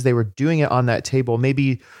guess is they were doing it on that table,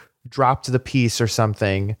 maybe dropped the piece or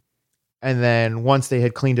something. And then once they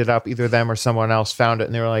had cleaned it up, either them or someone else found it.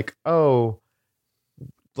 And they were like, oh,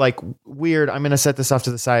 like weird. I'm going to set this off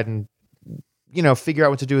to the side and, figure out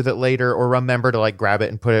what to do with it later, or remember to like grab it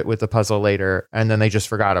and put it with the puzzle later. And then they just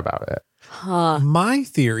forgot about it. Huh. My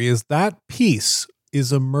theory is that piece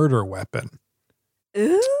is a murder weapon.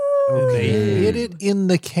 Ooh. And they hid it in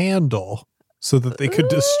the candle so that they could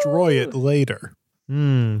destroy it later.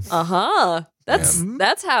 Uh-huh.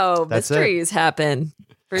 That's how mysteries happen.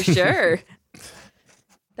 For sure.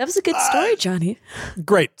 That was a good story, Johnny.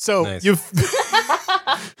 Great. So Nice. you've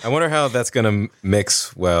I wonder how that's going to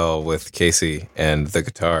mix well with Casey and the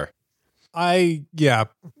guitar. really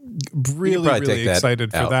probably take that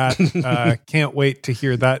excited for out. that. Can't wait to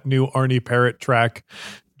hear that new Arnie Parrott track,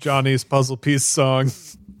 Johnny's Puzzle Piece song.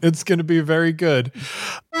 It's going to be very good.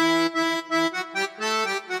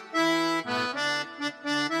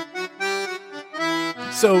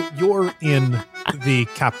 So you're in the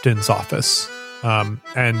captain's office,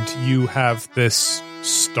 and you have this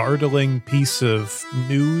startling piece of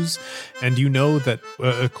news, and you know that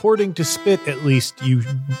according to Spit, at least, you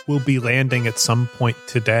will be landing at some point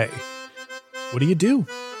today. What do you do?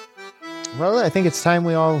 Well, I think it's time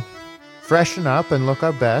we all freshen up and look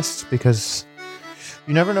our best, because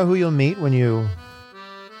you never know who you'll meet when you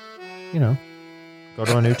go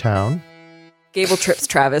to a new town. Gable trips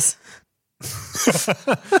Travis.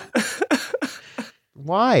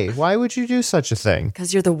 Why? Why would you do such a thing?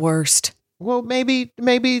 Because you're the worst. Well, maybe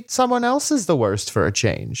someone else is the worst for a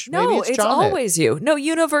change. No, maybe it's Jonnet. always you. No,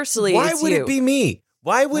 universally, Why it's would you. it be me?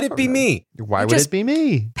 Why would it be me? Why You would just- it be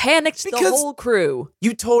me? Panicked the Because- whole crew.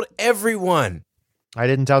 You told everyone. I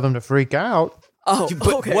didn't tell them to freak out. Oh,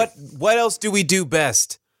 But okay. what else do we do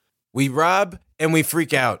best? We rob and we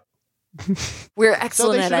freak out. We're So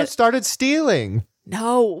excellent they should at have it. started stealing.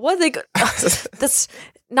 No, what they go- that's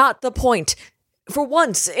not the point. For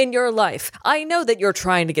once in your life, I know that you're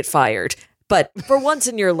trying to get fired, but for once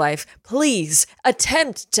in your life, please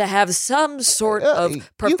attempt to have some sort You-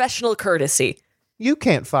 of professional courtesy. You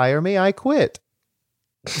can't fire me. I quit.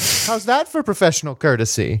 How's that for professional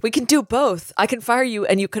courtesy? We can do both. I can fire you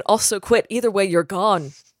and you can also quit. Either way, you're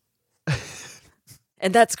gone.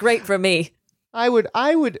 And that's great for me. I would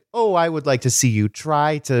like to see you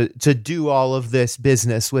try to do all of this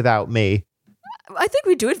business without me. I think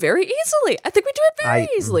we do it very easily. I think we do it very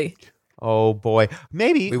easily. Oh boy.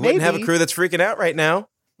 Maybe We wouldn't have a crew that's freaking out right now.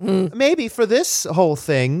 Maybe for this whole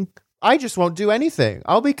thing, I just won't do anything.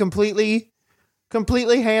 I'll be completely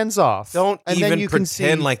hands off. Don't and even then you can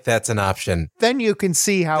pretend see, like that's an option. then you can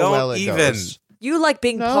see how Don't well it even. goes. You like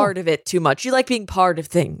being No. part of it too much. You like being part of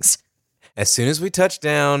things. As soon as we touch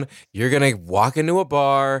down, you're going to walk into a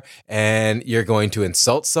bar and you're going to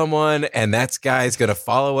insult someone, and that guy's going to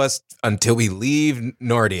follow us until we leave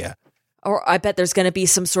Nordia. Or I bet there's going to be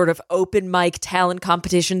some sort of open mic talent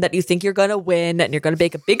competition that you think you're going to win and you're going to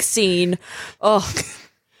make a big scene. Oh,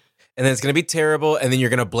 and then it's going to be terrible, and then you're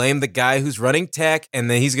going to blame the guy who's running tech, and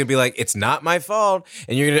then he's going to be like, it's not my fault,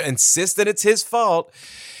 and you're going to insist that it's his fault.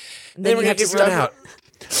 And then we're going to get run out.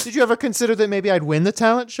 Did you ever consider that maybe I'd win the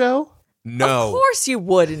talent show? No. Of course you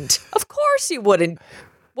wouldn't. Of course you wouldn't.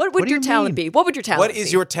 What would your talent be? What would your talent be? What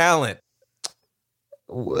is your talent?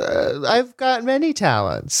 I've got many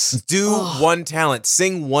talents. Do one talent.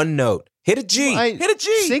 Sing one note. Hit a G. Hit a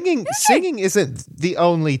G. Singing isn't the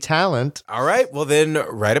only talent. All right. Well, then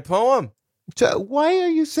write a poem. Why are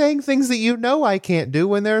you saying things that you know I can't do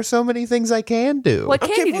when there are so many things I can do? What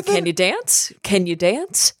can you do? Can you dance? Can you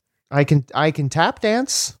dance? I can tap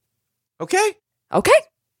dance. Okay.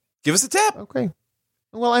 Give us a tap. Okay.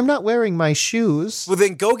 Well, I'm not wearing my shoes. Well,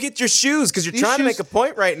 then go get your shoes because you're trying to make a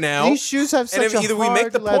point right now. These shoes have such a either hard we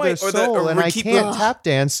make the leather point or sole, and I can't tap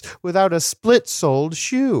dance without a split-soled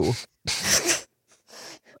shoe.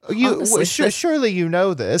 Surely you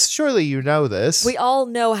know this. Surely you know this. We all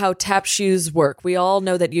know how tap shoes work. We all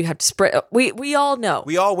know that you have to spread. We all know.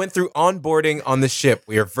 We all went through onboarding on the ship.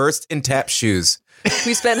 We are versed in tap shoes.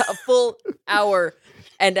 We spent a full hour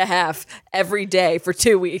and a half every day for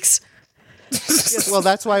 2 weeks. Well,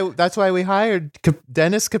 that's why we hired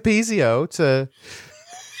Dennis Capizio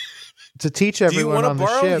to teach everyone on the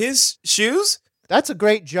ship. Do you want to borrow his shoes? That's a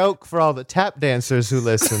great joke for all the tap dancers who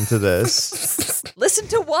listen to this. Listen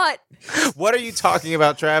to what? What are you talking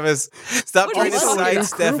about, Travis? Stop trying to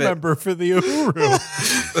sidestep it. Crew member for the Uhuru.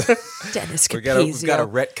 Dennis Capizio. We've got to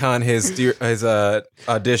retcon his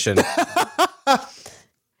audition.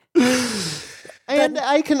 And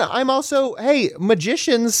I'm also, hey,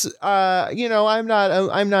 magicians, I'm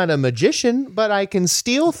not a magician, but I can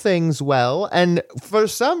steal things well. And for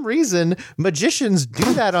some reason, magicians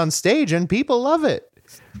do that on stage and people love it.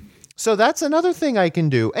 So that's another thing I can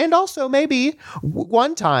do. And also maybe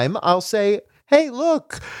one time I'll say, hey,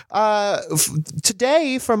 look,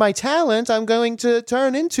 today for my talent, I'm going to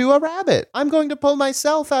turn into a rabbit. I'm going to pull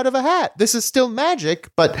myself out of a hat. This is still magic,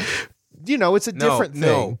 but... it's a different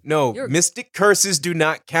thing. No, mystic curses do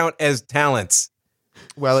not count as talents.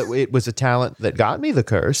 Well, it was a talent that got me the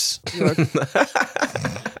curse.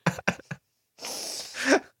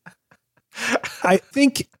 I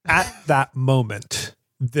think at that moment,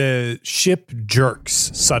 the ship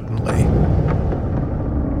jerks suddenly.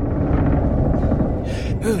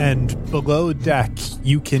 And below deck,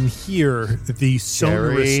 you can hear the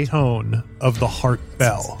sonorous tone of the heart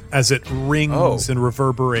bell as it rings and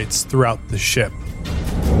reverberates throughout the ship,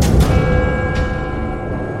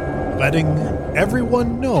 letting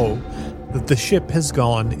everyone know that the ship has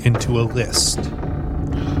gone into a list.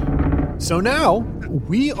 So now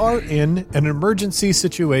we are in an emergency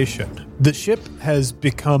situation. The ship has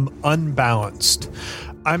become unbalanced.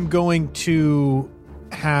 I'm going to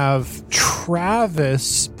have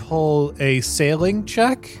Travis pull a sailing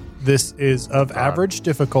check. This is of average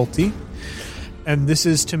difficulty, and this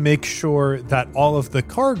is to make sure that all of the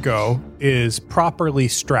cargo is properly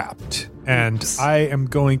strapped. And I am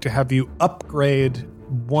going to have you upgrade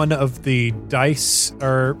one of the dice,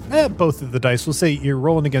 or both of the dice. We'll say you're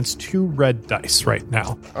rolling against 2 red dice right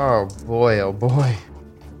now. Oh boy.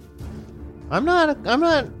 I'm not,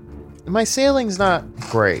 my sailing's not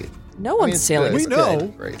great. No one's sailing. We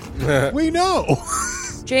know. We know.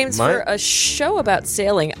 James, for a show about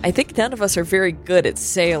sailing, I think none of us are very good at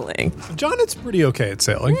sailing. John, it's pretty okay at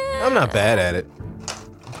sailing. I'm not bad at it.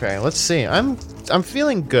 Okay, let's see. I'm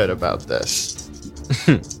feeling good about this.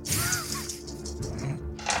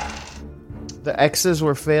 The X's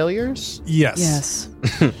were failures? Yes.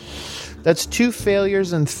 That's 2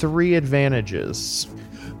 failures and 3 advantages.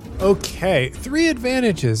 Okay, 3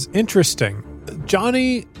 advantages. Interesting.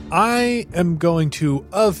 Johnny, I am going to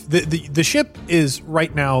the ship is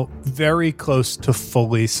right now very close to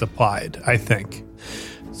fully supplied, I think.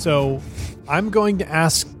 So I'm going to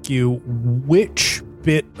ask you which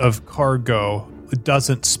bit of cargo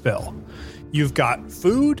doesn't spill. You've got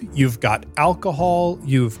food, you've got alcohol,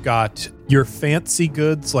 you've got your fancy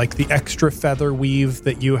goods like the extra feather weave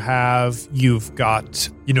that you have, you've got,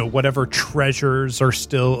 whatever treasures are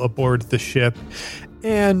still aboard the ship.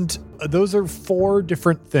 And those are 4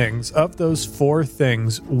 different things. Of those 4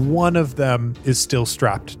 things, one of them is still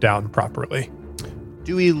strapped down properly.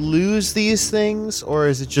 Do we lose these things, or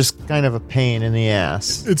is it just kind of a pain in the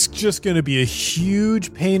ass? It's just going to be a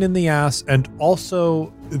huge pain in the ass, and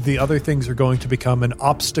also the other things are going to become an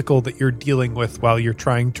obstacle that you're dealing with while you're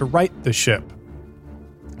trying to right the ship.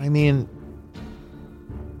 I mean,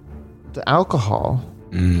 the alcohol.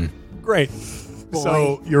 Great. Boy.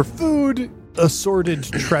 So your food, assorted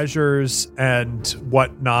treasures and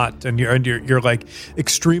whatnot, and your like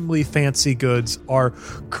extremely fancy goods are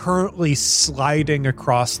currently sliding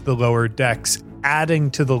across the lower decks,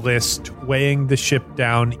 adding to the list, weighing the ship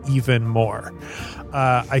down even more.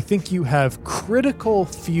 I think you have critical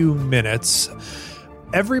few minutes.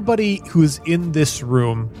 Everybody who's in this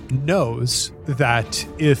room knows that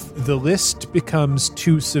if the list becomes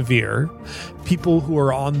too severe, people who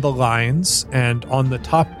are on the lines and on the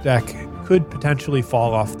top deck could potentially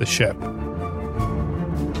fall off the ship.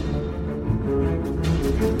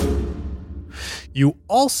 You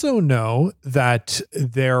also know that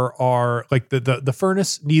there are, like, the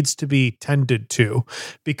furnace needs to be tended to,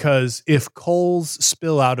 because if coals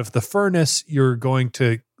spill out of the furnace, you're going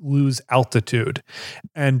to lose altitude,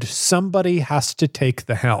 and somebody has to take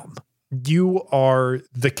the helm. You are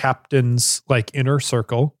the captain's, like, inner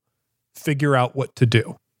circle. Figure out what to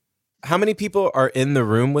do. How many people are in the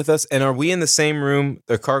room with us? And are we in the same room,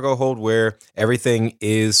 the cargo hold, where everything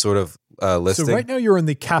is sort of listed? So right now you're in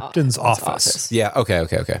the captain's office. Yeah, okay. I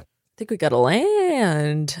think we gotta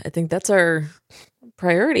land. I think that's our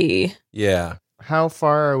priority. Yeah. How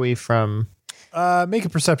far are we from... Make a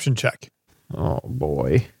perception check. Oh,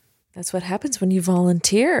 boy. That's what happens when you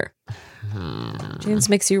volunteer. James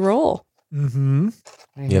makes you roll. Mm-hmm.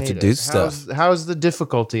 You have to do stuff. How's the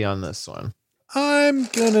difficulty on this one? I'm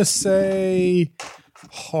gonna say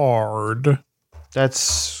hard.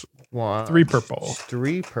 That's one. 3 purple.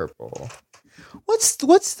 3 purple. What's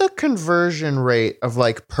the conversion rate of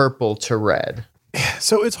like purple to red?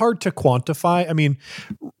 So it's hard to quantify. I mean,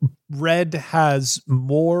 red has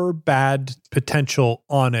more bad potential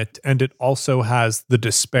on it, and it also has the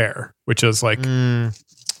despair, which is like...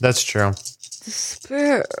 That's true.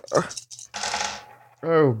 Despair.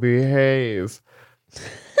 Oh, behave.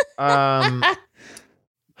 A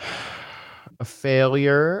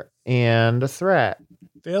failure and a threat.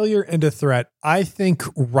 Failure and a threat. I think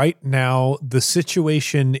right now the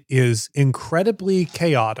situation is incredibly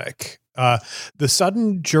chaotic. The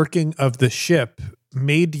sudden jerking of the ship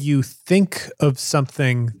made you think of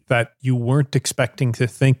something that you weren't expecting to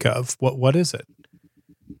think of. What is it?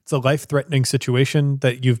 It's a life-threatening situation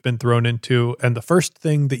that you've been thrown into, and the first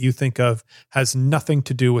thing that you think of has nothing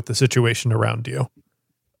to do with the situation around you.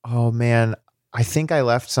 Oh, man. I think I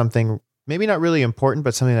left something, maybe not really important,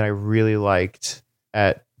 but something that I really liked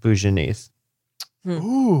at Bougenith.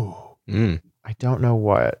 Ooh. I don't know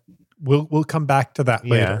what. We'll come back to that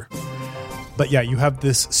later. But yeah, you have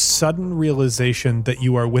this sudden realization that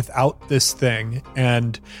you are without this thing,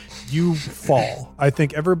 and you fall. I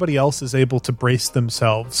think everybody else is able to brace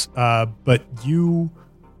themselves, but you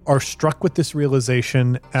are struck with this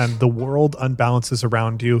realization, and the world unbalances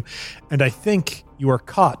around you. And I think you are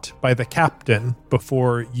caught by the captain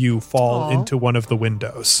before you fall into one of the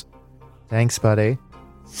windows. Thanks, buddy.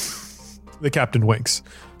 The captain winks.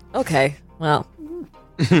 Okay, well.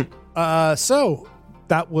 So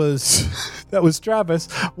that was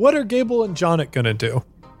Travis. What are Gable and Jonnet gonna do?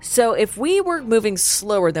 So if we were moving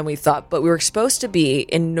slower than we thought, but we were supposed to be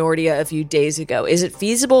in Nordia a few days ago, is it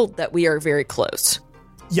feasible that we are very close?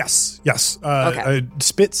 Yes. Okay.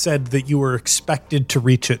 Spit said that you were expected to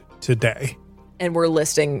reach it today. And we're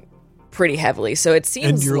listing pretty heavily, so it seems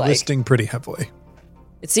And you're like... listing pretty heavily.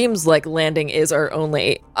 It seems like landing is our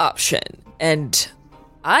only option. And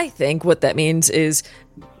I think what that means is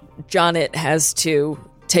Jonnet has to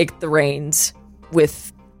take the reins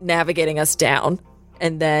with navigating us down,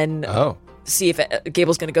 and then see if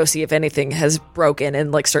Gable's going to go see if anything has broken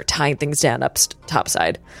and like start tying things down up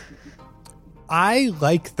topside. I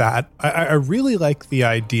like that. I really like the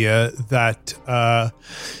idea that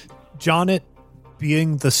Jonnet,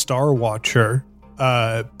 being the Star Watcher,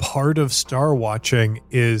 part of Star Watching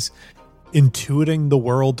is intuiting the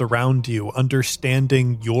world around you,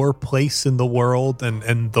 understanding your place in the world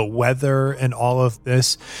and the weather and all of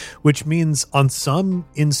this, which means on some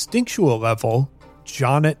instinctual level,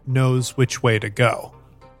 Jonnet knows which way to go.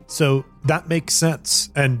 So that makes sense.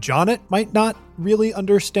 And Jonnet might not really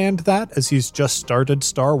understand that as he's just started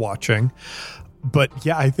Star Watching. But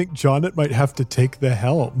yeah, I think Jonnet might have to take the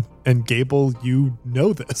helm. And Gable, you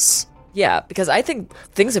know this. Yeah, because I think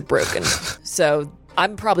things have broken. So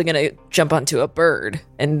I'm probably going to jump onto a bird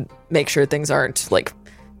and make sure things aren't, like,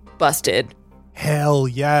 busted. Hell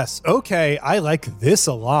yes. Okay, I like this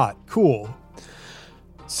a lot. Cool.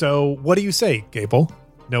 So what do you say, Gable,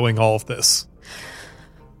 knowing all of this?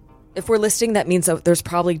 If we're listing, that means that there's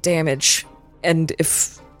probably damage. And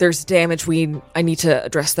if there's damage, I need to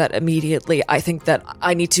address that immediately. I think that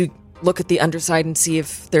I need to look at the underside and see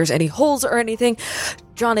if there's any holes or anything.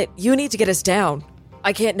 Jonnet, you need to get us down.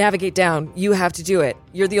 I can't navigate down. You have to do it.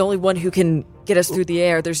 You're the only one who can get us through the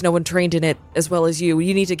air. There's no one trained in it as well as you.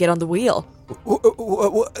 You need to get on the wheel.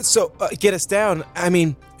 So get us down. I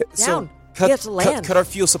mean, down. So we have to land. Cut our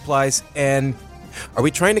fuel supplies. And are we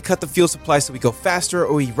trying to cut the fuel supplies so we go faster, or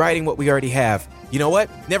are we riding what we already have? You know what?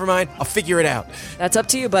 Never mind. I'll figure it out. That's up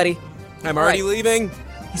to you, buddy. I'm already leaving.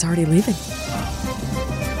 He's already leaving.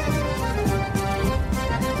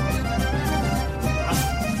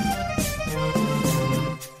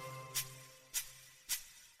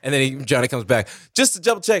 And then Johnny comes back. Just to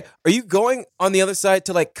double check, are you going on the other side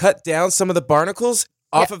to like cut down some of the barnacles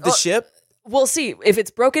off of the ship? We'll see. If it's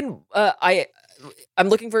broken, I'm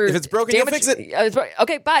looking for. If it's broken, you'll fix it.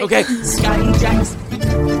 Okay, bye. Okay. Skyjacks.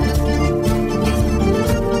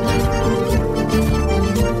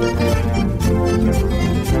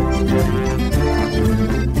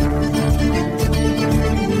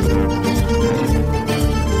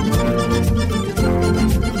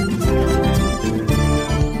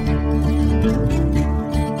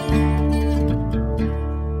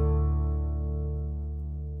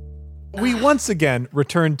 We once again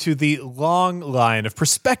return to the long line of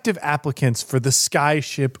prospective applicants for the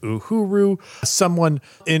skyship Uhuru. Someone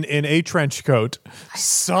in a trench coat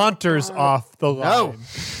saunters off the line.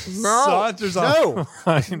 Saunters off the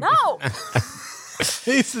line. No.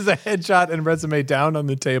 Places a headshot and resume down on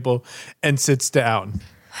the table and sits down.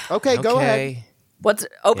 Okay, go ahead. What's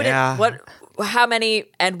open Yeah. it? What? How many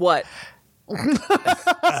and what?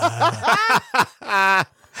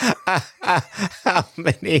 How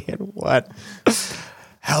many and what?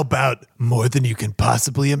 How about more than you can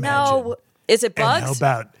possibly imagine? No. Is it bugs? And how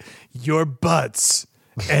about your butts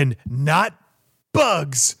and not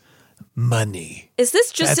bugs, money? Is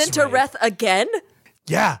this That's Jacinta right. Reth again?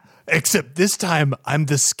 Yeah, except this time I'm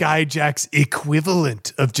the Skyjacks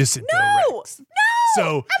equivalent of Jacinta Rex. No,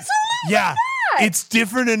 So, absolutely yeah, not. it's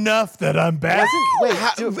different enough that I'm back. Wait,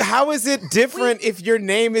 How is it different if your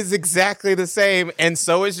name is exactly the same and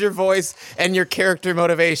so is your voice and your character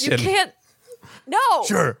motivation? You can't. No.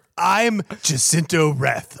 Sure, I'm Jacinto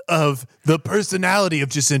Reth of the personality of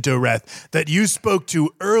Jacinto Reth that you spoke to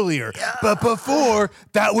earlier. But before,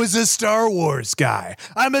 that was a Star Wars guy.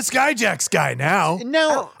 I'm a Skyjacks guy now.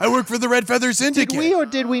 Now, I work for the Red Feather Syndicate. did we or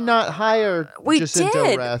did we not hire We Jacinto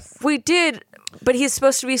did. Reth? We did, but he's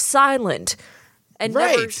supposed to be silent. And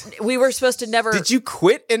Right. we were supposed to never. Did you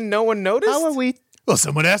quit and no one noticed? How are we? Well,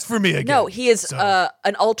 someone asked for me again. No, he is So,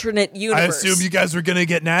 an alternate I universe. assume you guys were going to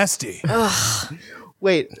get nasty.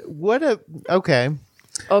 Wait, okay.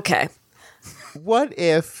 Okay. What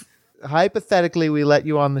if, hypothetically, we let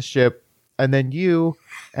you on the ship and then you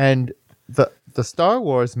and the Star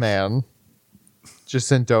Wars man,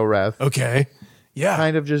 Jacinto Reth, Okay. Yeah.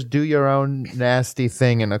 kind of just do your own nasty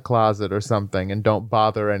thing in a closet or something and don't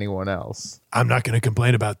bother anyone else? I'm not going to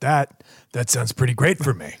complain about that. That sounds pretty great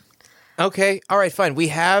for me. Okay, all right, fine. We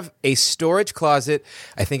have a storage closet,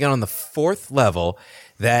 I think on the 4th level,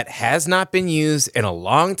 that has not been used in a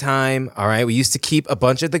long time. All right, we used to keep a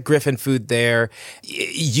bunch of the Griffin food there.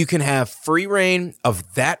 You can have free reign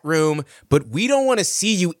of that room, but we don't want to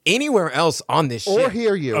see you anywhere else on this Or ship.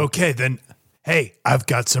 hear you? Okay, then, hey, I've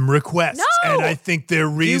got some requests, No! and I think they're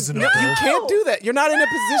reasonable. You can't do that. You're not in a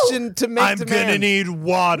position to make I'm going to demands. need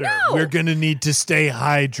water. No. We're going to need to stay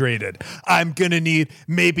hydrated. I'm going to need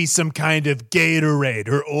maybe some kind of Gatorade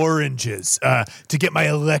or oranges to get my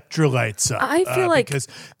electrolytes up. I feel like- because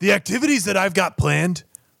the activities that I've got planned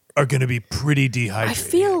are going to be pretty dehydrated. I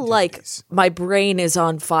feel like my brain is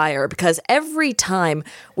on fire because every time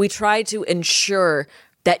we try to ensure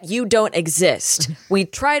that you don't exist, we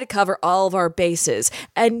try to cover all of our bases,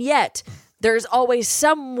 and yet there's always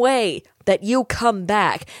some way that you come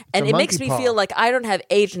back, and it makes me monkey paw. feel like I don't have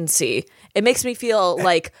agency. It makes me feel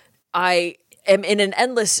like I am in an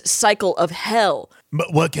endless cycle of hell.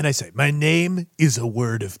 But what can I say? My name is a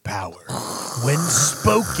word of power. When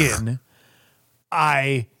spoken,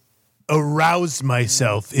 I arouse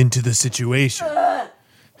myself into the situation.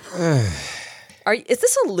 Is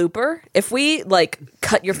this a looper? If we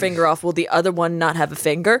cut your finger off, will the other one not have a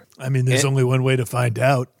finger? I mean, there's only one way to find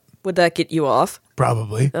out. Would that get you off?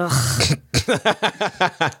 Probably.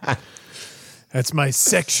 That's my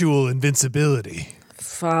sexual invincibility.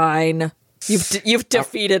 Fine. You've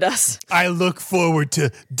defeated us. I look forward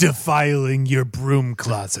to defiling your broom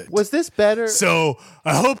closet. Was this better? So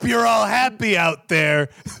I hope you're all happy out there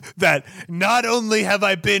that not only have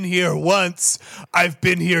I been here once, I've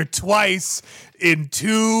been here twice in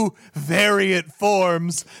 2 variant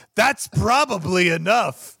forms. That's probably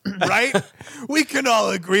enough, right? We can all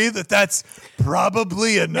agree that that's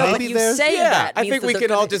probably enough. No, but you say Yeah, that. I means think that we they're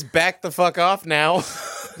can all gonna- just back the fuck off now.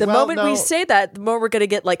 The moment we say that, the more we're going to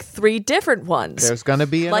get like 3 different ones. There's going to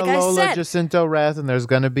be an Alola Jacinto Wrath, and there's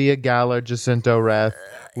going to be a Galar Jacinto Wrath.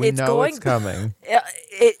 We know it's coming.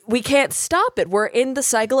 We can't stop it. We're in the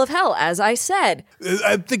cycle of hell, as I said.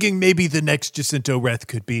 I'm thinking maybe the next Jacinto Wrath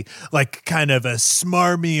could be like kind of a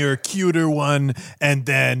smarmier, cuter one, and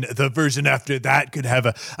then the version after that could have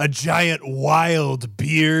a giant wild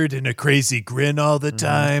beard and a crazy grin all the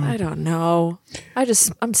time. I don't know.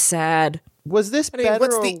 I'm sad. Was this better?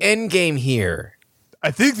 What's the end game here?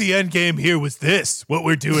 I think the end game here was this, what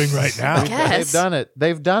we're doing right now. They've done it.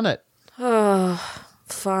 They've done it.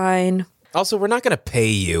 Fine. Also, we're not going to pay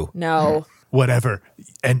you. No. Whatever.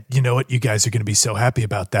 And you know what? You guys are going to be so happy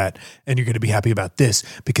about that. And you're going to be happy about this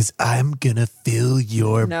because I'm going to fill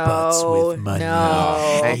your butts with money.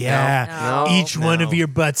 No. Yeah. Each one of your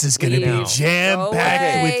butts is going to be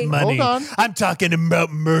jam-packed with money. Hold on. I'm talking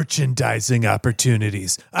about merchandising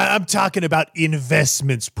opportunities. I'm talking about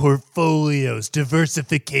investments, portfolios,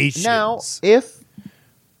 diversifications. Now, if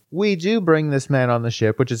we do bring this man on the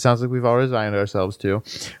ship, which it sounds like we've all resigned ourselves to,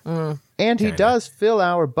 and he does fill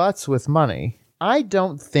our butts with money, I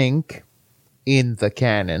don't think, in the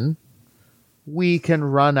canon, we can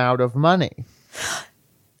run out of money.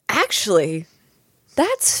 Actually,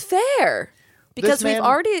 that's fair. Because we've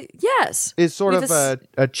already, yes. It's sort of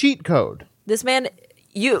a cheat code. This man,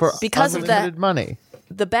 because of that money.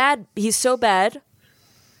 He's so bad,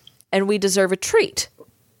 and we deserve a treat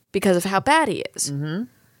because of how bad he is. Mm-hmm.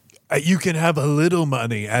 You can have a little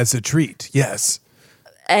money as a treat, yes.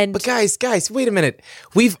 But guys, wait a minute.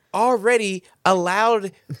 We've already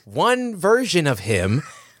allowed one version of him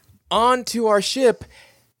onto our ship,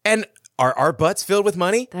 and are our butts filled with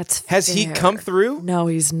money? Has he come through? No,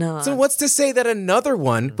 he's not. So what's to say that another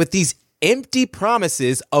one with these empty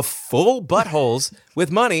promises of full buttholes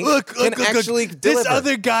with money can actually deliver? This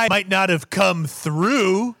other guy might not have come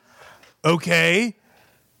through, okay?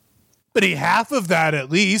 But half of that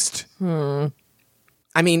at least. I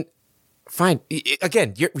mean, fine.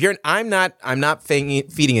 Again, I'm not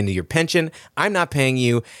feeding into your pension. I'm not paying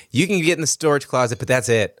you. You can get in the storage closet, but that's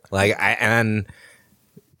it. And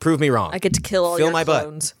prove me wrong. I get to kill all Fill your my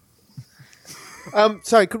clones.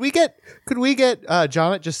 Sorry, could we get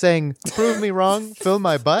Jonnet just saying, prove me wrong, fill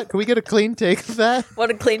my butt? Can we get a clean take of that?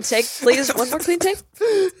 Want a clean take, please? One more clean take?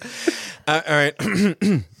 All right.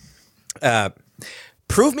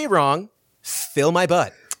 Prove me wrong, fill my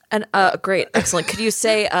butt. And great, excellent. Could you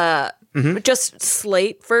say just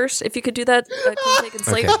Slate first? If you could do that, clean take and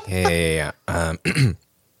Slate. Okay. Yeah.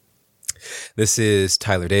 This is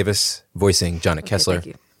Tyler Davis voicing Jonnet Kessler.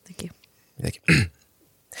 Thank you.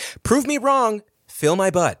 Prove me wrong, fill my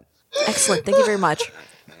butt. Excellent. Thank you very much.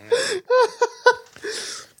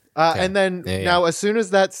 And then now, as soon as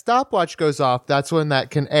that stopwatch goes off, that's when that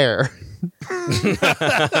can air.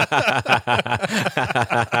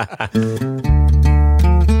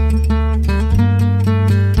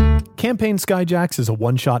 Campaign Skyjacks is a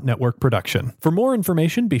one-shot network production. For more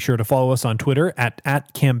information, be sure to follow us on Twitter at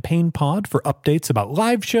 @CampaignPod for updates about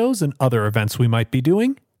live shows and other events we might be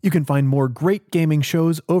doing. You can find more great gaming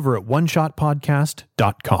shows over at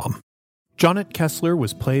oneshotpodcast.com. Jonnet Kessler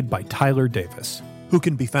was played by Tyler Davis, who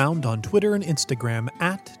can be found on Twitter and Instagram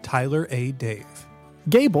at Tyler A. Dave.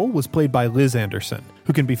 Gable was played by Liz Anderson,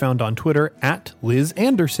 who can be found on Twitter at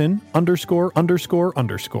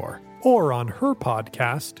LizAnderson___, or on her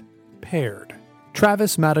podcast, Paired.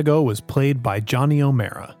 Travis Madigo was played by Johnny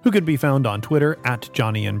O'Mara, who can be found on Twitter at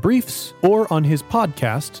Johnny in Briefs, or on his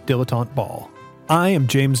podcast, Dilettante Ball. I am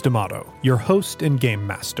James D'Amato, your host and game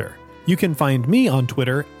master. You can find me on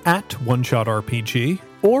Twitter at OneShotRPG,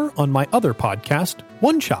 or on my other podcast,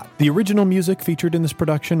 One Shot. The original music featured in this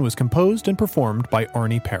production was composed and performed by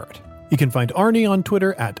Arnie Parrott. You can find Arnie on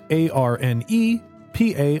Twitter at ARNEPARROTT,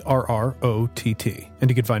 and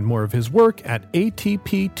you can find more of his work at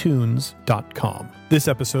atptunes.com. This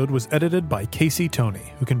episode was edited by Casey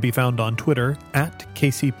Toney, who can be found on Twitter at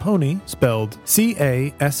CaseyPony, spelled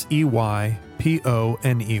CASEYPONEY,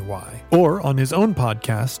 or on his own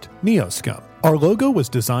podcast, Neoscum. Our logo was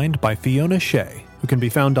designed by Fiona Shea, who can be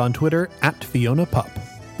found on Twitter at FionaPup.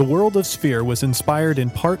 The world of Sphere was inspired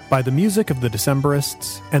in part by the music of the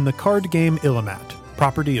Decemberists and the card game Illimat,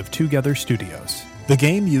 property of Together Studios. The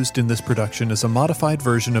game used in this production is a modified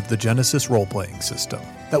version of the Genesis role-playing system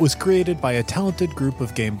that was created by a talented group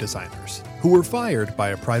of game designers who were fired by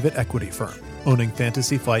a private equity firm owning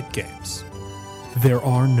Fantasy Flight Games. There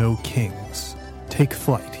are no kings. Take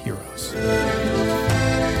flight, heroes.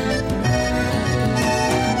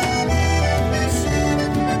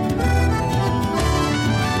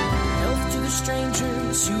 Health to the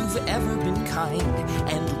strangers who've ever been kind,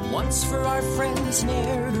 and once for our friends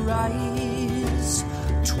ne'er to rise.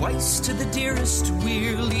 Twice to the dearest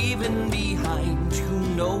we're leaving behind,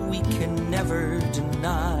 who know we can never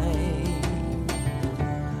deny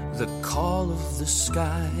the call of the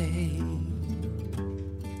sky.